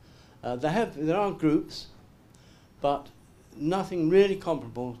ties. There are groups, but nothing really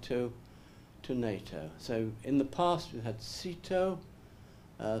comparable to NATO. So in the past we had CETO,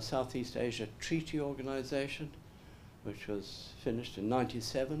 Southeast Asia Treaty Organization, which was finished in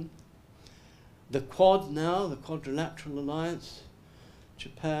 '97. The Quad now, the Quadrilateral Alliance,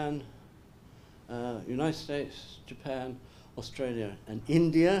 Japan, United States, Japan, Australia and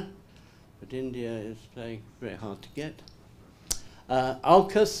India, but India is playing very hard to get.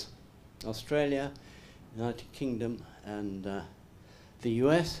 AUKUS, Australia, United Kingdom and the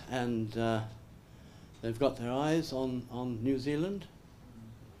US, and they've got their eyes on New Zealand.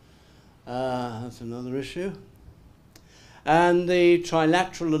 That's another issue. And the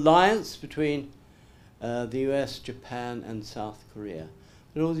Trilateral Alliance between the US, Japan and South Korea.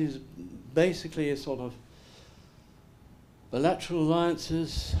 And all these basically are sort of bilateral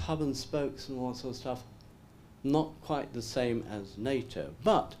alliances, hub and spokes and all that sort of stuff. Not quite the same as NATO,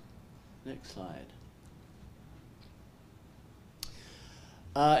 but, next slide.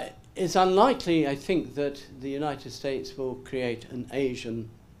 It's unlikely, I think, that the United States will create an Asian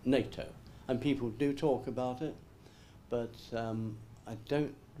NATO. And people do talk about it, but I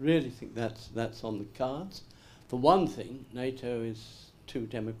don't really think that's on the cards. For one thing, NATO is too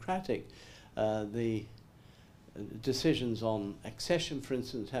democratic. The decisions on accession, for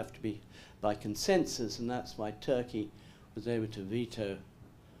instance, have to be by consensus, and that's why Turkey was able to veto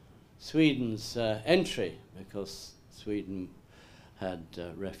Sweden's entry, because Sweden had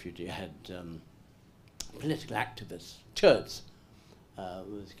political activists, Kurds,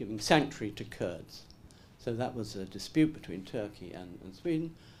 was giving sanctuary to Kurds. So that was a dispute between Turkey and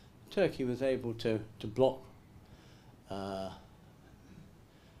Sweden. Turkey was able to block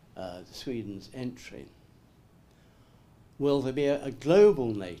Sweden's entry. Will there be a global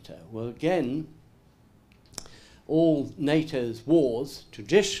NATO? Well, again, all NATO's wars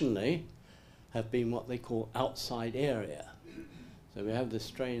traditionally have been what they call outside area. So we have this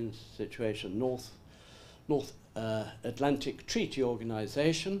strange situation, North Atlantic Treaty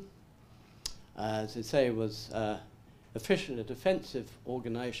Organization, as I say, was officially a defensive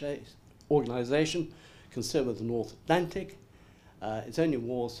organization concerned with the North Atlantic. Its only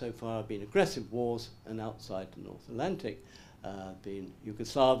wars so far have been aggressive wars and outside the North Atlantic. being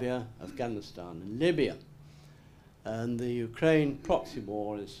Yugoslavia, Afghanistan, and Libya. And the Ukraine proxy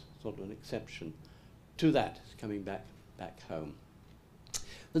war is sort of an exception to that. It's coming back home.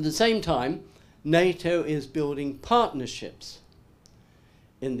 At the same time, NATO is building partnerships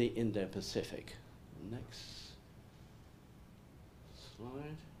in the Indo-Pacific. Next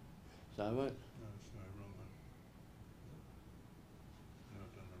slide. Is that right? No, sorry, wrong one. No,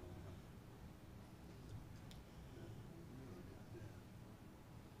 I've done the wrong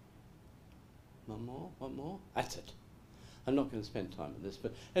one. One more. That's it. I'm not going to spend time on this,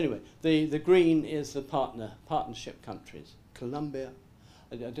 but anyway, the green is the partnership countries. Colombia,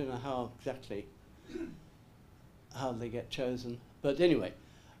 I don't know how exactly how they get chosen, but anyway,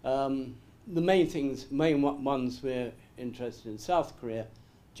 the main ones we're interested in: South Korea,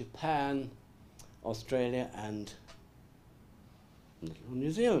 Japan, Australia, and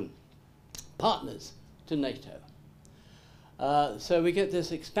New Zealand, partners to NATO. So we get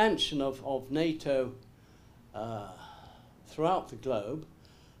this expansion of NATO throughout the globe,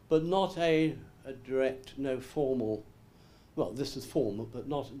 but not a direct, no formal, well, this is formal, but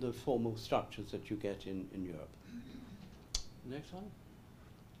not the formal structures that you get in Europe. Next one.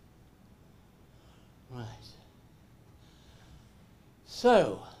 Right.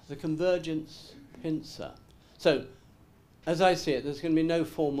 So, the convergence pincer. So, as I see it, there's going to be no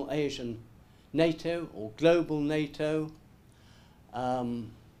formal Asian NATO or global NATO,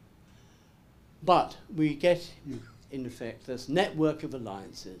 but we get, in effect, this network of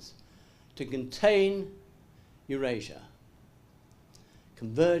alliances to contain Eurasia,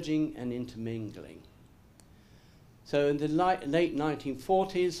 converging and intermingling. So in the late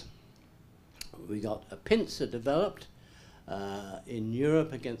 1940s, we got a pincer developed in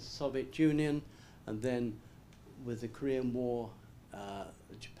Europe against the Soviet Union, and then with the Korean War,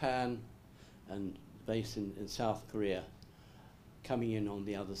 Japan and base in South Korea coming in on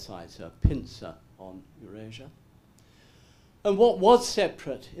the other side, so a pincer on Eurasia. And what was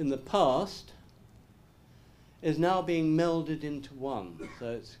separate in the past is now being melded into one.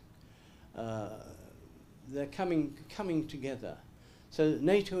 So it's, they're coming together. So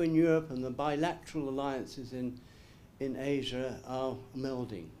NATO in Europe and the bilateral alliances in Asia are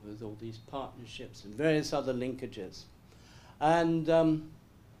melding with all these partnerships and various other linkages. And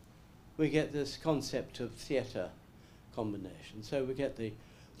we get this concept of theatre combination. So we get the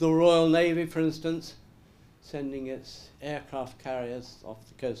Royal Navy, for instance, sending its aircraft carriers off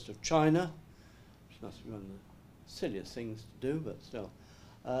the coast of China, which must be one of the silliest things to do, but still.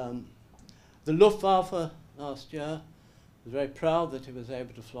 The Luftwaffe last year was very proud that it was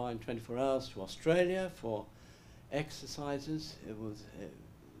able to fly in 24 hours to Australia for exercises. It was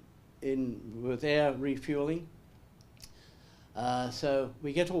with air refueling. So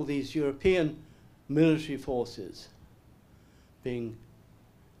we get all these European military forces being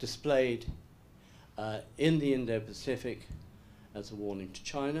displayed in the Indo-Pacific as a warning to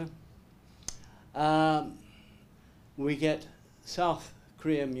China. We get South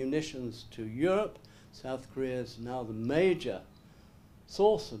Korean munitions to Europe. South Korea is now the major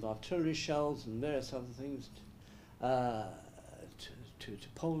source of artillery shells and various other things to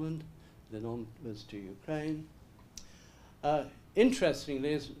Poland, then onwards to Ukraine. Interestingly,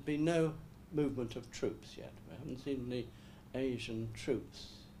 there's been no movement of troops yet. We haven't seen any Asian troops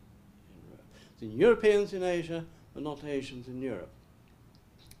in Europe. The Europeans in Asia, but not Asians in Europe.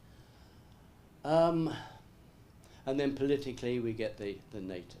 And then politically, we get the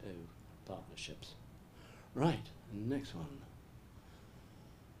NATO partnerships. Right, and the next one.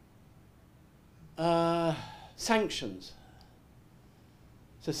 Sanctions.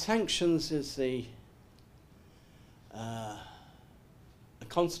 So sanctions is a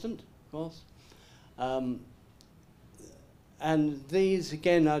constant, of course. And these,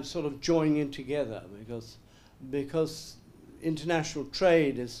 again, are sort of joining in together because international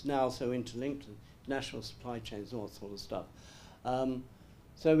trade is now so interlinked, national supply chains, all that sort of stuff.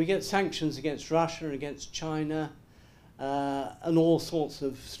 So we get sanctions against Russia, against China, and all sorts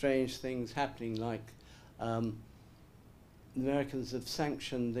of strange things happening, like the Americans have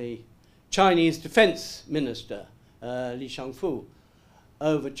sanctioned the Chinese defense minister, Li Shangfu,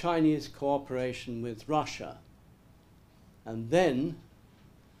 over Chinese cooperation with Russia. And then,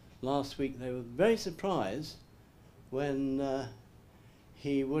 last week, they were very surprised when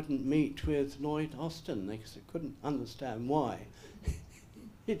he wouldn't meet with Lloyd Austin. They couldn't understand why.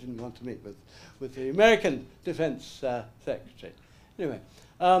 He didn't want to meet with the American Defense Secretary. Anyway,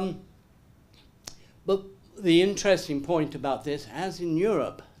 but the interesting point about this, as in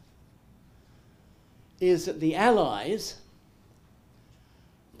Europe, is that the Allies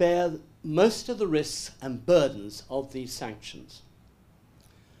bear most of the risks and burdens of these sanctions.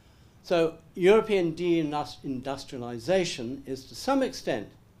 So European deindustrialization is to some extent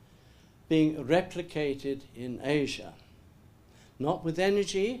being replicated in Asia. Not with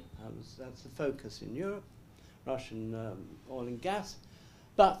energy, that's the focus in Europe, Russian oil and gas,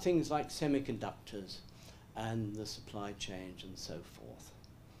 but things like semiconductors and the supply chain and so forth.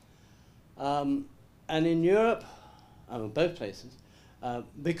 And in Europe, both places,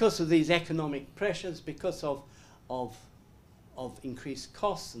 because of these economic pressures, because of increased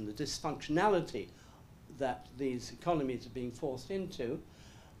costs and the dysfunctionality that these economies are being forced into,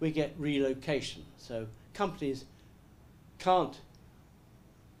 we get relocation. So companies can't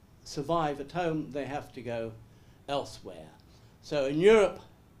survive at home, they have to go elsewhere. So in Europe,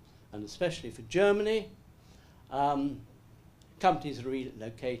 and especially for Germany, companies are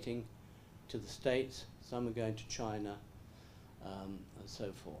relocating to the States, some are going to China, and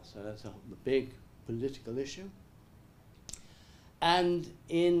so forth. So that's a big political issue. And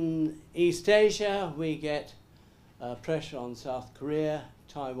in East Asia, we get pressure on South Korea,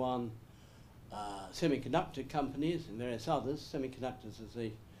 Taiwan, semiconductor companies, and various others. Semiconductors is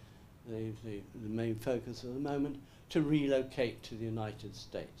the main focus at the moment, to relocate to the United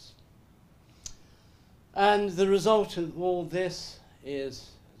States. And the result of all this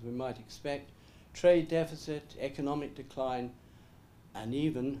is, as we might expect, trade deficit, economic decline, and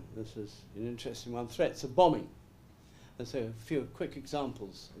even, this is an interesting one, threats of bombing. And so a few quick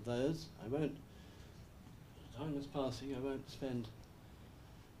examples of those. I won't, time is passing, I won't spend.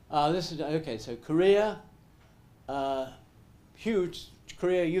 This is, okay, so Korea, huge,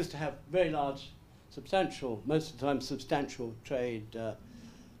 Korea used to have very large, substantial, most of the time substantial trade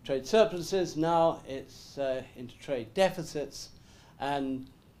surpluses. Now it's into trade deficits, and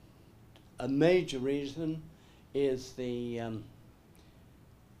a major reason is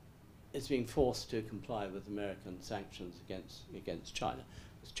it's being forced to comply with American sanctions against China.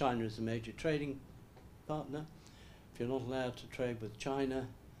 Because China is a major trading partner. If you're not allowed to trade with China,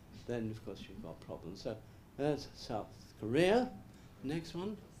 then of course you've got problems. So there's South Korea. Next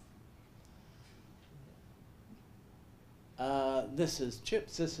one. This is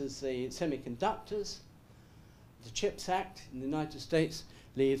chips. This is the semiconductors. The CHIPS Act in the United States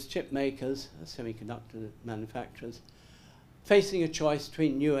leaves chip makers, semiconductor manufacturers, facing a choice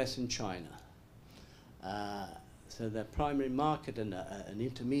between US and China. So their primary market and an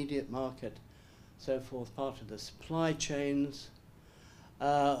intermediate market, so forth, part of the supply chains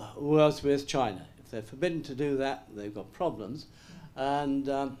was with China. If they're forbidden to do that, they've got problems, and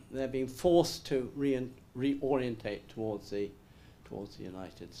they're being forced to reorientate towards the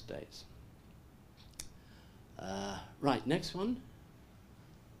United States. Right, next one.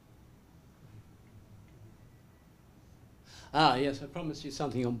 Yes, I promised you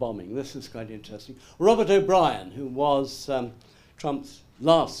something on bombing. This is quite interesting. Robert O'Brien, who was Trump's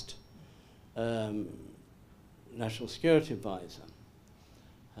last national security advisor,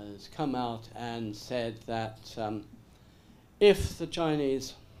 has come out and said that if the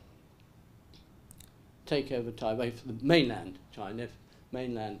Chinese take over Taiwan, if the mainland China, if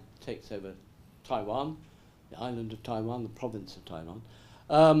mainland takes over Taiwan, the island of Taiwan, the province of Taiwan,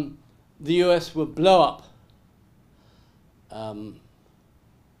 the US will blow up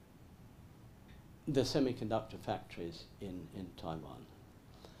the semiconductor factories in Taiwan.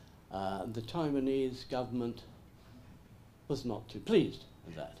 The Taiwanese government was not too pleased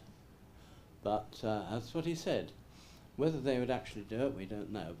with that, but that's what he said. Whether they would actually do it, we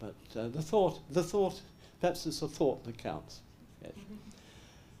don't know. But the thought, perhaps it's the thought that counts. Yes.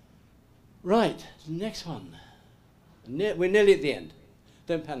 Right, next one. We're nearly at the end.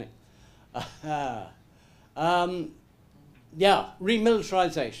 Don't panic. Yeah,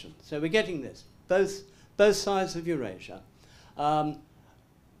 remilitarization. So we're getting this. Both sides of Eurasia.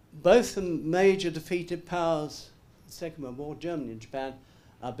 Both the major defeated powers, the Second World War, Germany and Japan,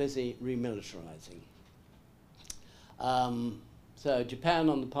 are busy remilitarizing. So Japan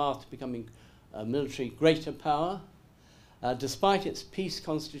on the path to becoming a military greater power. Despite its peace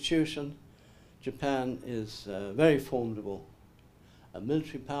constitution, Japan is very formidable, a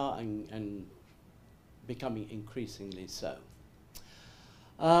military power and becoming increasingly so.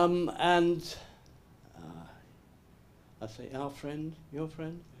 And I say our friend, your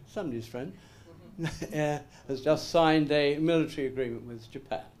friend, somebody's friend, has just signed a military agreement with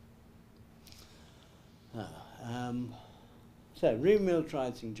Japan. So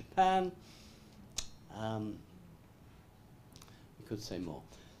remilitarizing Japan, we could say more.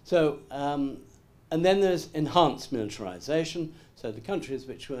 So, and then there's enhanced militarization. So the countries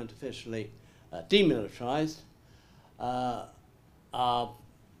which weren't officially demilitarized are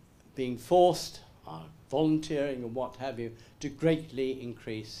being forced, are volunteering and what have you, to greatly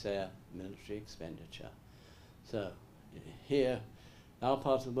increase their military expenditure. So here, our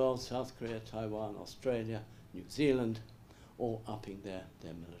part of the world, South Korea, Taiwan, Australia, New Zealand, all upping their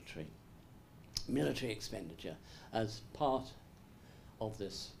military expenditure as part of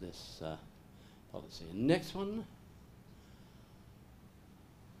this policy. And next one.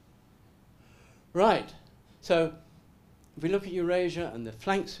 Right. So if we look at Eurasia and the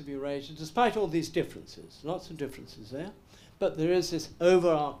flanks of Eurasia, despite all these differences, lots of differences there, but there is this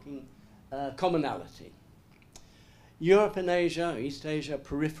overarching commonality. Europe and Asia, East Asia,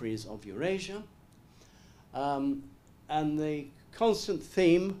 peripheries of Eurasia, and the constant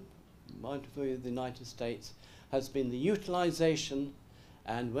theme, point of view of the United States, has been the utilization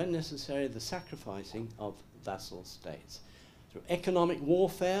and, when necessary, the sacrificing of vassal states. Through economic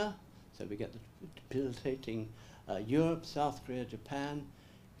warfare, so we get the debilitating Europe, South Korea, Japan,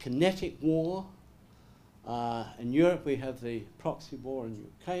 kinetic war. In Europe we have the proxy war in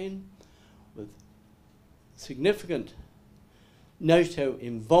Ukraine with significant NATO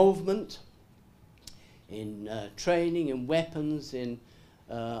involvement in training and weapons, in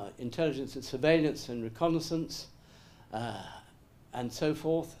intelligence and surveillance and reconnaissance, and so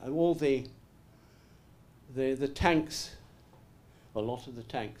forth. And all the tanks, a lot of the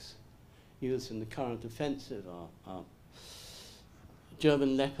tanks used in the current offensive are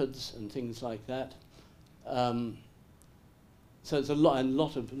German Leopards and things like that. So there's a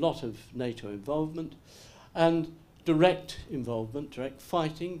lot of NATO involvement, and direct involvement, direct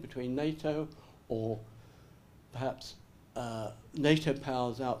fighting between NATO or perhaps NATO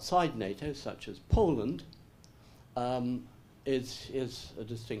powers outside NATO, such as Poland, is a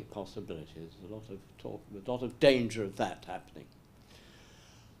distinct possibility. There's a lot of talk, a lot of danger of that happening.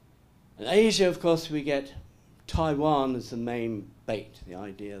 In Asia, of course, we get Taiwan as the main bait, the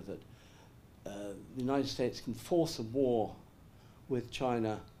idea that the United States can force a war with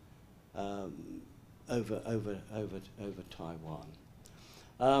China over Taiwan.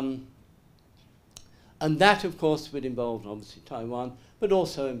 And that, of course, would involve, obviously, Taiwan, but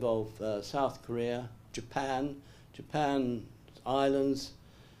also involve South Korea, Japan. Japan's islands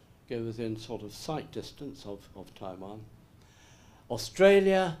go within sort of sight distance of Taiwan.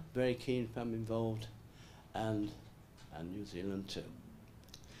 Australia, very keen to become involved, and New Zealand too.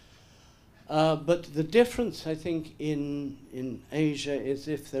 But the difference, I think, in Asia is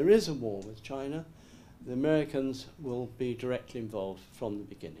if there is a war with China, the Americans will be directly involved from the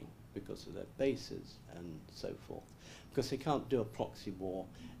beginning because of their bases and so forth, because they can't do a proxy war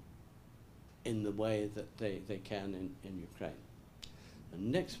in the way that they can in Ukraine. The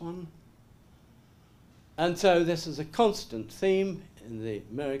next one. And so this is a constant theme in the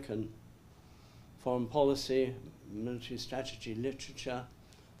American foreign policy, military strategy literature,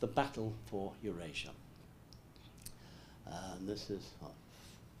 the battle for Eurasia. And this is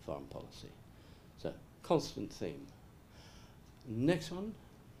foreign policy. So, constant theme. Next one.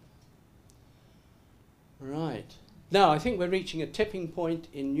 Right. Now, I think we're reaching a tipping point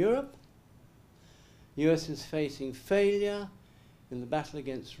in Europe. The US is facing failure in the battle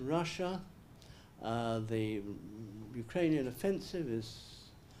against Russia. The Ukrainian offensive is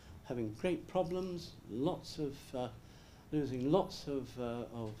having great problems, losing lots of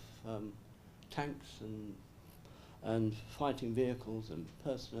tanks and fighting vehicles and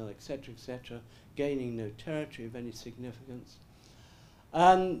personnel, etc., gaining no territory of any significance.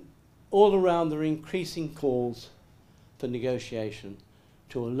 And all around there are increasing calls for negotiation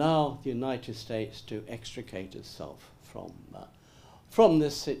to allow the United States to extricate itself from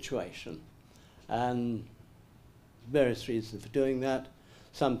this situation. And various reasons for doing that.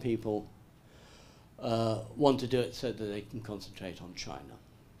 Some people want to do it so that they can concentrate on China.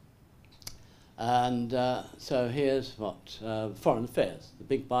 And so here's what Foreign Affairs, the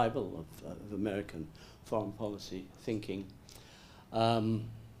big Bible of American foreign policy thinking,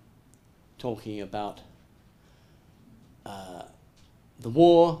 talking about the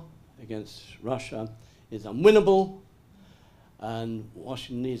war against Russia is unwinnable, and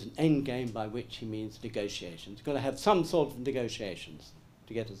Washington needs an end game, by which he means negotiations. You've got to have some sort of negotiations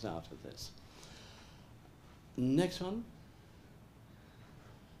to get us out of this. Next one.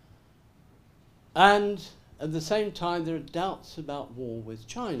 And at the same time, there are doubts about war with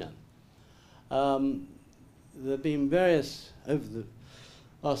China. There have been various, over the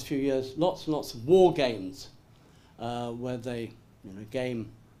last few years, lots and lots of war games where they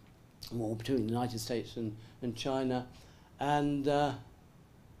game war between the United States and China. And from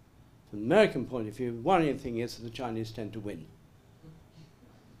the American point of view, one worrying thing is that the Chinese tend to win.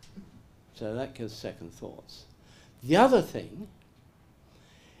 So that gives second thoughts. The other thing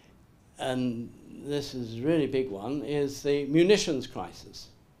and this is a really big one, is the munitions crisis.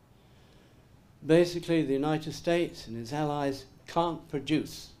 Basically, the United States and its allies can't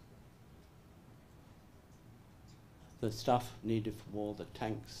produce the stuff needed for war, the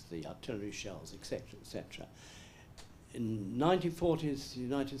tanks, the artillery shells, etc., etc. In the 1940s, the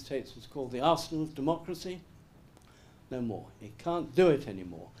United States was called the arsenal of democracy. No more. It can't do it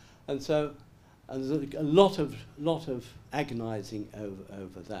anymore. And so there's a lot of agonizing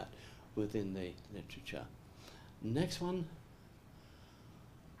over that within the literature. Next one.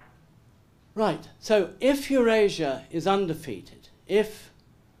 Right, so if Eurasia is undefeated, if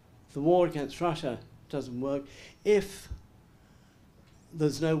the war against Russia doesn't work, if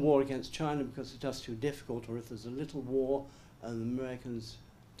there's no war against China because it's just too difficult, or if there's a little war and the Americans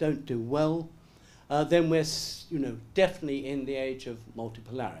don't do well, then we're definitely in the age of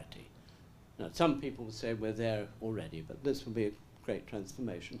multipolarity. Now, some people would say we're there already, but this will be a great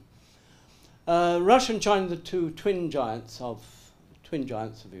transformation. Russia and China are the two twin giants of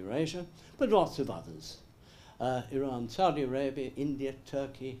Eurasia, but lots of others. Iran, Saudi Arabia, India,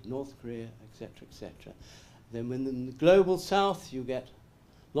 Turkey, North Korea, etc., etc. Then within the global south, you get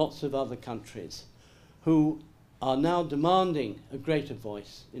lots of other countries who are now demanding a greater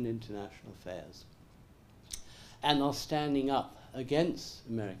voice in international affairs and are standing up against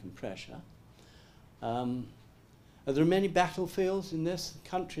American pressure. There are many battlefields in this, the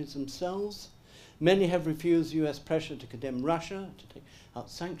countries themselves. Many have refused US pressure to condemn Russia, to take out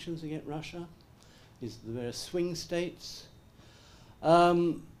sanctions against Russia. These are the various swing states.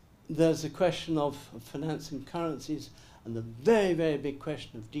 There's a question of financing currencies and the very, very big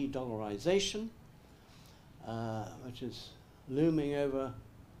question of de-dollarization, which is looming over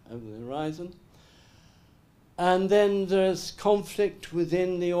the horizon. And then there's conflict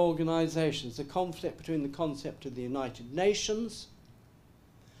within the organizations, the conflict between the concept of the United Nations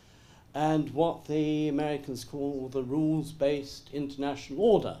and what the Americans call the rules-based international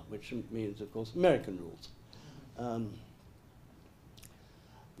order, which means, of course, American rules.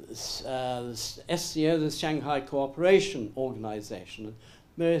 The SCO, the Shanghai Cooperation Organization,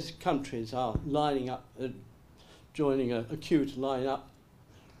 various countries are lining up, joining a queue to line up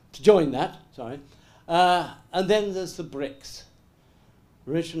to join that, sorry. And then there's the BRICS.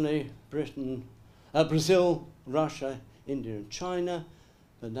 Originally Brazil, Russia, India and China,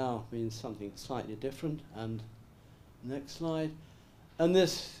 but now means something slightly different. And next slide. And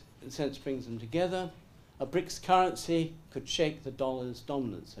this, in a sense, brings them together. A BRICS currency could shake the dollar's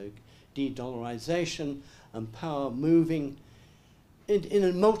dominance, so de-dollarization and power moving in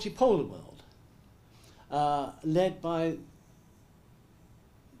a multipolar world, led by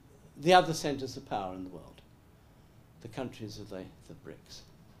the other centers of power in the world, the countries of the BRICS.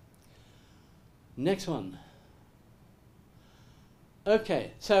 Next one.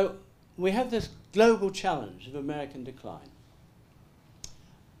 Okay, so we have this global challenge of American decline.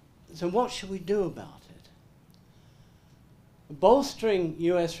 So what should we do about it? Bolstering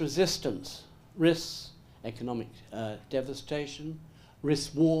US resistance risks economic devastation,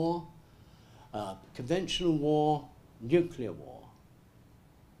 risks war, conventional war, nuclear war.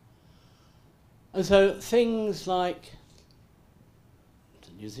 And so things like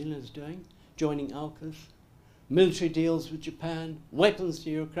New Zealand is doing, joining AUKUS, military deals with Japan, weapons to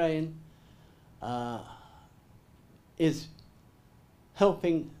Ukraine, is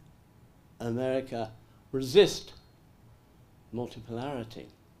helping America resist multipolarity.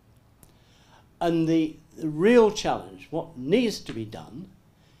 And the real challenge, what needs to be done,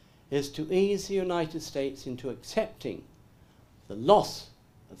 is to ease the United States into accepting the loss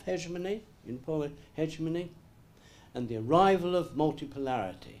of hegemony, unipolar hegemony, and the arrival of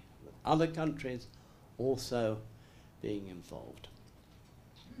multipolarity, with other countries also being involved.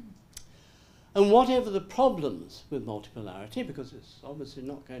 And whatever the problems with multipolarity, because it's obviously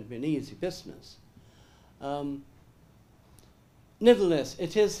not going to be an easy business, nevertheless,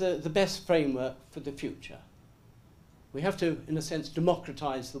 it is the best framework for the future. We have to, in a sense,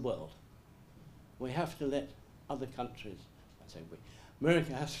 democratize the world. We have to let other countries, I say we,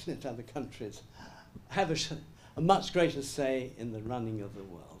 America has to let other countries have a much greater say in the running of the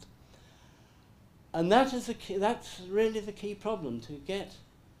world. And that is the key, that's really the key problem, to get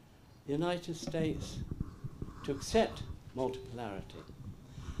the United States to accept multipolarity.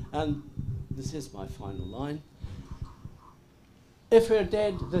 And this is my final line. If we're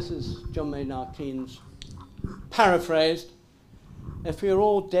dead, this is John Maynard Keynes paraphrased, if we're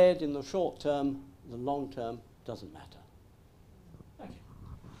all dead in the short term, the long term doesn't matter. Thank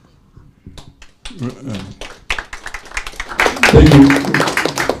you.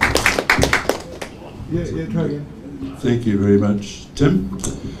 Yeah, try again. Thank you very much, Tim.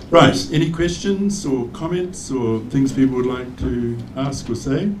 Right, any questions or comments or things people would like to ask or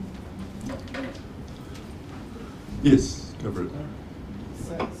say? Yes, cover it.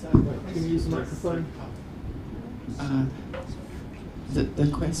 Can you use the microphone? The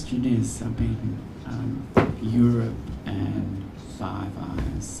question is, I mean, Europe and Five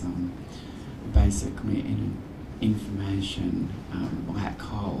Eyes basically in an information black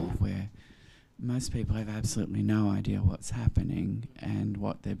hole where most people have absolutely no idea what's happening and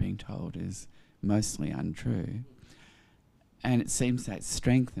what they're being told is mostly untrue. And it seems that's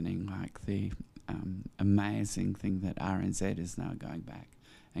strengthening, like the amazing thing that RNZ is now going back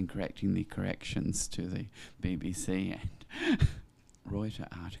and correcting the corrections to the BBC and Reuters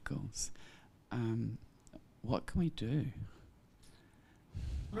articles. What can we do?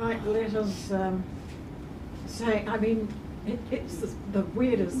 Right, let us say, I mean, it's the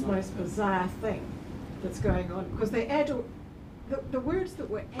weirdest, most bizarre thing that's going on, because they add the words that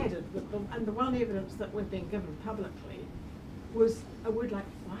were added with them, and the one evidence that we've been given publicly was a word like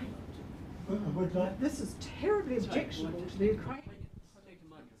violent. This is terribly objectionable to the Ukrainians. Take a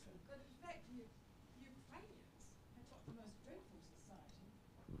microphone. But in fact, Ukrainians have got the most dreadful society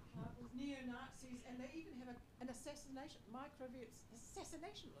with neo-Nazis, and they even have an assassination,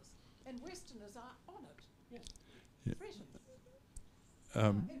 assassination list, and Westerners are on it. Yes. Yeah. Threatened.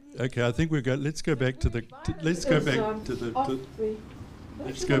 Okay, I think let's go back to the let's go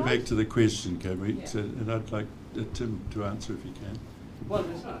back to the question, can we? Yeah. So, and I'd like Tim to answer if he can. Well,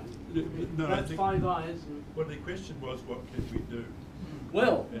 that's right. No, I That's think Five Eyes. And well, the question was, what can we do?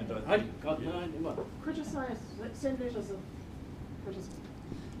 well, And I think, I've got no idea what. Criticize, send letters of criticism.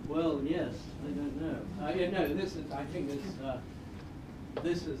 Well, yes, I don't know. You know, this is, I think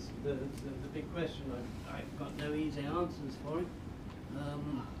this is the big question. I've got no easy answers for it. Has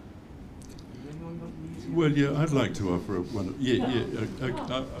anyone got an easy Well, answer? yeah, I'd like to offer one. Yeah. You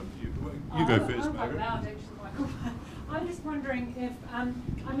go first, I'm quite Margaret. loud, actually, Michael. I'm just wondering if, I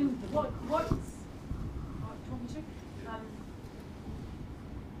mean, what's talking to?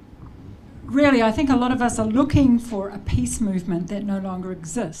 Really, I think a lot of us are looking for a peace movement that no longer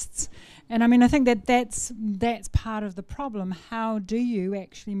exists. And I mean, I think that's part of the problem. How do you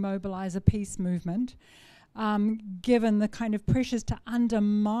actually mobilize a peace movement, given the kind of pressures to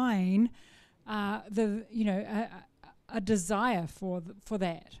undermine a desire for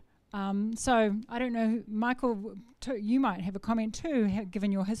that? So I don't know, Michael, you might have a comment too,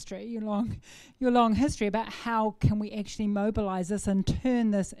 given your history, your long history, about how can we actually mobilize this and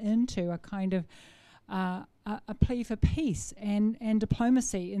turn this into a kind of a plea for peace and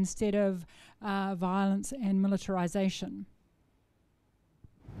diplomacy instead of violence and militarization.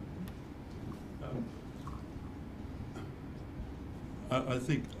 I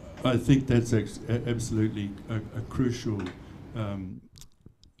think that's absolutely a crucial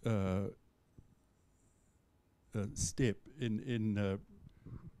step in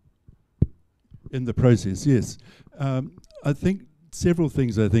the process. Yes, I think several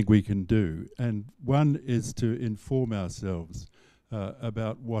things I think we can do, and one is to inform ourselves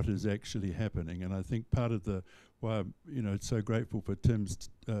about what is actually happening. And I think part of why I'm so grateful for Tim's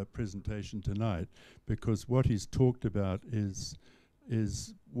presentation tonight, because what he's talked about is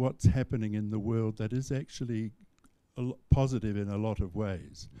what's happening in the world that is actually positive in a lot of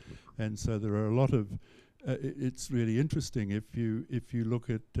ways. And so there are a lot of it's really interesting if you look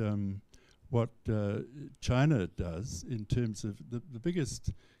at what China does in terms of the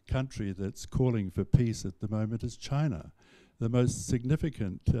biggest country that's calling for peace at the moment is China. The most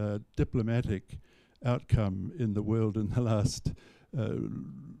significant diplomatic outcome in the world in the last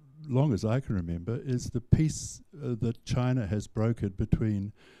long as I can remember is the peace that China has brokered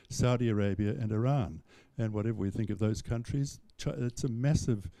between Saudi Arabia and Iran. And whatever we think of those countries, it's a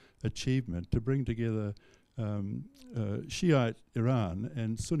massive achievement to bring together Shiite Iran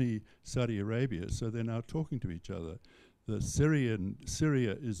and Sunni Saudi Arabia, so they're now talking to each other. Syria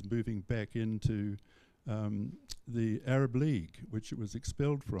is moving back into the Arab League, which it was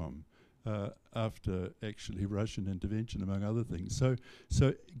expelled from after actually Russian intervention, among other things.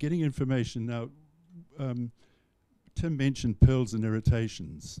 So getting information now. Tim mentioned Pearls and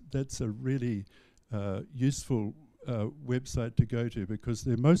Irritations. That's a really useful website to go to, because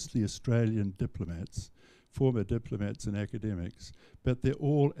they're mostly Australian diplomats, former diplomats and academics, but they're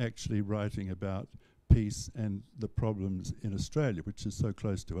all actually writing about peace and the problems in Australia, which is so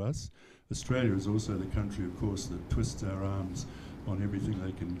close to us. Australia is also the country, of course, that twists our arms on everything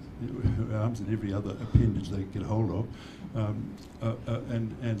they can, arms and every other appendage they can get hold of, and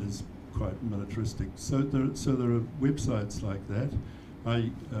is quite militaristic. So there are websites like that.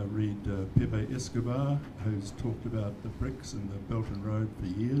 I read Pepe Escobar, who's talked about the bricks and the Belt and Road for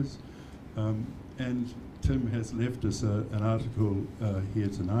years. And Tim has left us an article here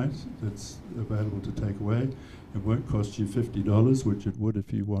tonight that's available to take away. It won't cost you $50, which it would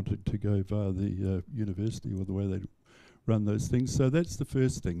if you wanted to go via the university or the way they run those things. So that's the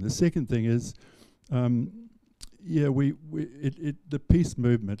first thing. The second thing is, yeah, the peace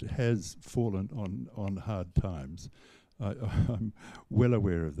movement has fallen on hard times. I'm well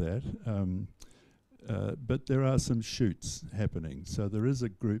aware of that. But there are some shoots happening. So there is a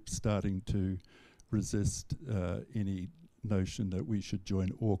group starting to resist any notion that we should join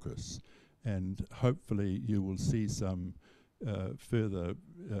AUKUS. And hopefully you will see some further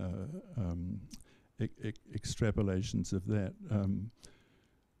extrapolations of that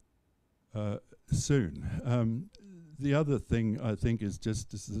soon. The other thing I think is just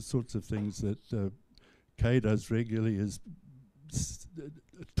the sorts of things that Kay does regularly is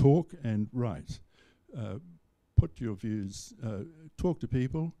talk and write. Put your views, talk to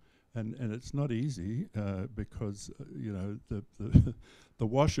people, and it's not easy because you know the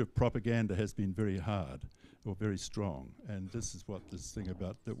wash of propaganda has been very hard or very strong, and this is what this thing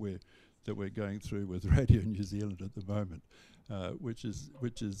about that we're going through with Radio New Zealand at the moment, which is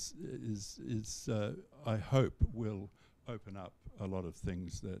I hope will open up a lot of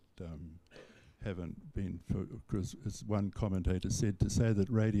things that haven't been, because as one commentator said, to say that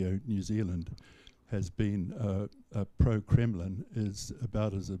Radio New Zealand has been pro-Kremlin is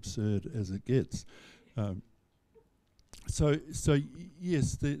about as absurd as it gets. So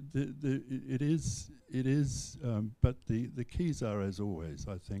yes, it is, but the keys are, as always,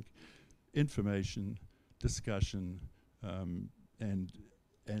 I think, information, discussion, and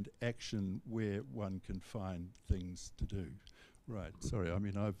action where one can find things to do. Right. Sorry. I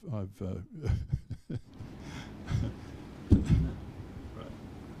mean, I've right.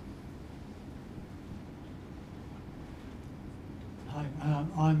 Hi,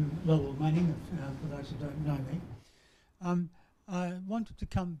 I'm Lowell Manning, for those who don't know me. I wanted to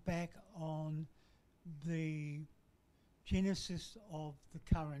come back on the genesis of the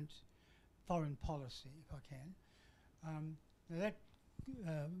current foreign policy, if I can. Now that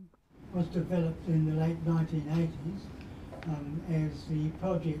was developed in the late 1980s as the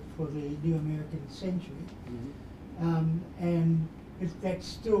project for the New American Century. And that's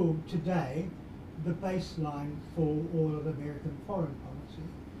still today the baseline for all of American foreign policy.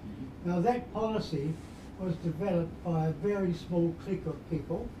 Now that policy was developed by a very small clique of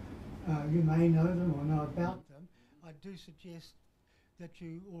people. You may know them or know about them. I do suggest that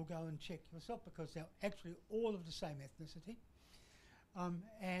you all go and check yourself because they're actually all of the same ethnicity.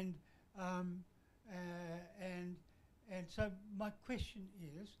 And so my question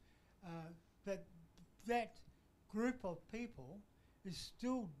is that group of people is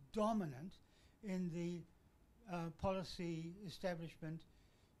still dominant in the policy establishment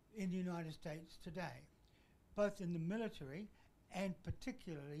in the United States today, both in the military and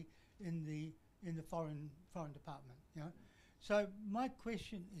particularly in the foreign department. You know? So my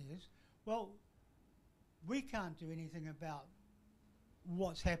question is, well, we can't do anything about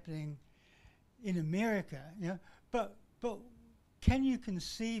what's happening in America, you know, but can you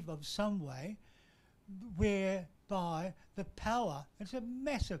conceive of some way whereby the power, it's a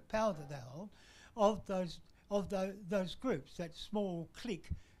massive power that they hold, of those groups, that small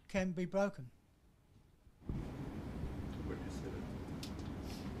clique, can be broken? What you said,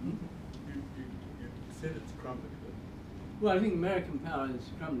 you said it's crumbling. Well, I think American power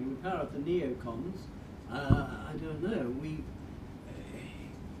is crumbling. The power of the neocons, I don't know.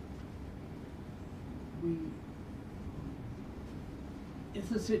 If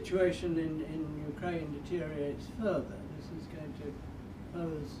the situation in Ukraine deteriorates further, this is going to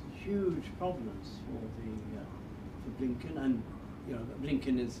pose huge problems for Blinken, and you know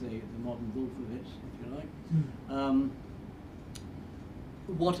Blinken is the modern Wolfowitz, if you like.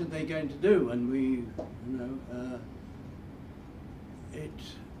 What are they going to do? And we, you know,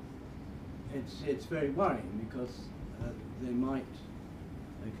 it's very worrying because they might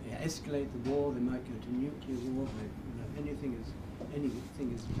escalate the war. They might go to nuclear war. They, you know, anything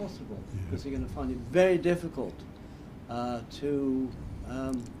is possible, because they're going to find it very difficult to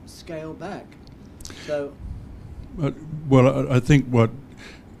scale back. So, well, I think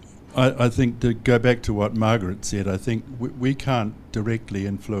I think to go back to what Margaret said, I think we can't directly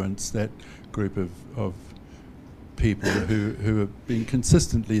influence that group of people who have been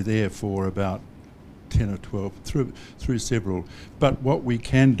consistently there for about 10 or 12 through several. But what we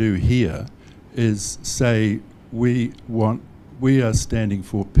can do here is say we are standing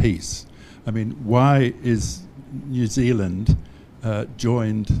for peace. I mean, why is New Zealand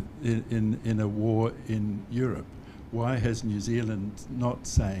joined in a war in Europe? Why has New Zealand not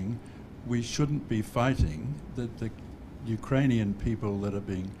saying we shouldn't be fighting the Ukrainian people that are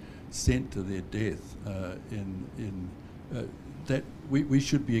being sent to their death that we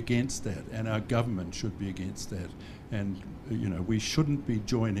should be against that, and our government should be against that, and we shouldn't be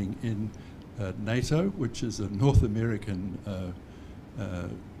joining in NATO, which is a North American,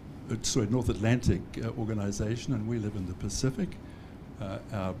 North Atlantic organization, and we live in the Pacific.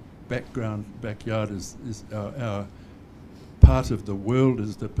 Our backyard is our part of the world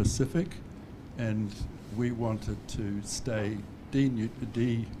is the Pacific, and we wanted to stay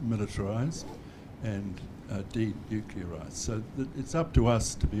demilitarized and denuclearized. So it's up to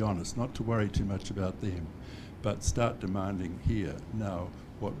us, to be honest, not to worry too much about them, but start demanding here now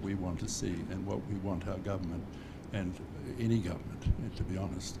what we want to see and what we want our government and any government, to be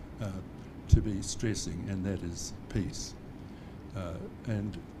honest, to be stressing, and that is peace.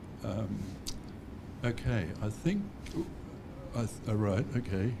 Okay, I think. Right.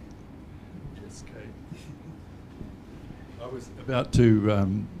 Okay. Yes, Kate. I was about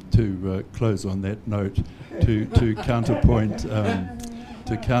to close on that note to counterpoint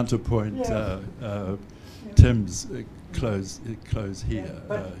Tim's close here.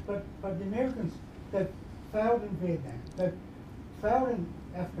 But the Americans, they've failed in Vietnam, they've failed in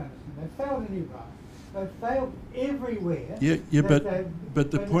Afghanistan, they've failed in Iraq, they've failed everywhere. Yeah, but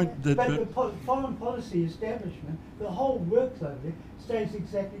the point that the foreign policy establishment, the whole works over there stays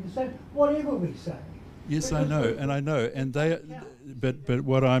exactly the same, whatever we say. Yes, I know, and they. But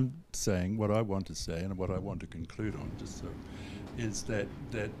what I'm saying, what I want to say, and what I want to conclude on, just so, is that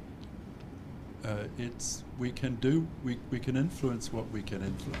it's we can influence what we can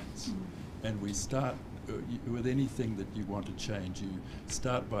influence, and we start with anything that you want to change. You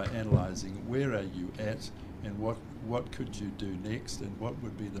start by analysing where are you at, and what could you do next, and what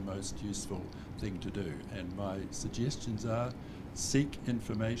would be the most useful thing to do. And my suggestions are: seek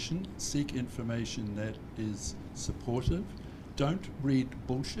information that is supportive. Don't read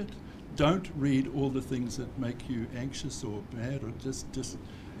bullshit. Don't read all the things that make you anxious or mad, or just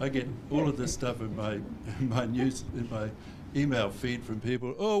I get all of this stuff in my news, in my email feed from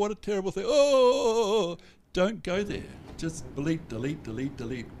people. Oh, what a terrible thing. Oh, don't go there. Just delete.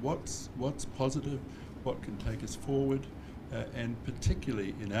 What's positive? What can take us forward? And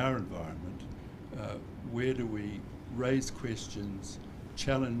particularly in our environment, where do we raise questions,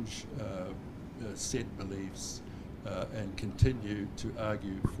 challenge set beliefs, and continue to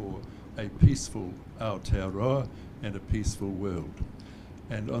argue for a peaceful Aotearoa and a peaceful world.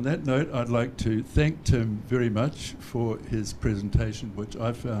 And on that note, I'd like to thank Tim very much for his presentation, which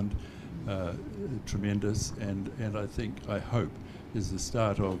I found tremendous, and I hope is the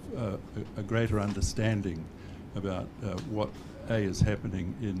start of a greater understanding about what A, is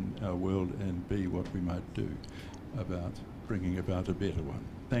happening in our world, and B, what we might do about bringing about a better one.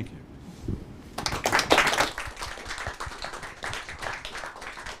 Thank you.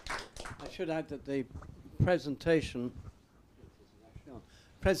 I should add that the presentation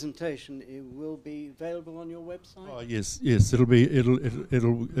it will be available on your website. Oh yes, it's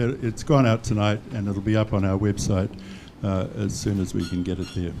gone out tonight, and it'll be up on our website as soon as we can get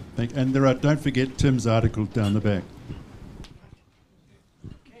it there. And don't forget Tim's article down the back.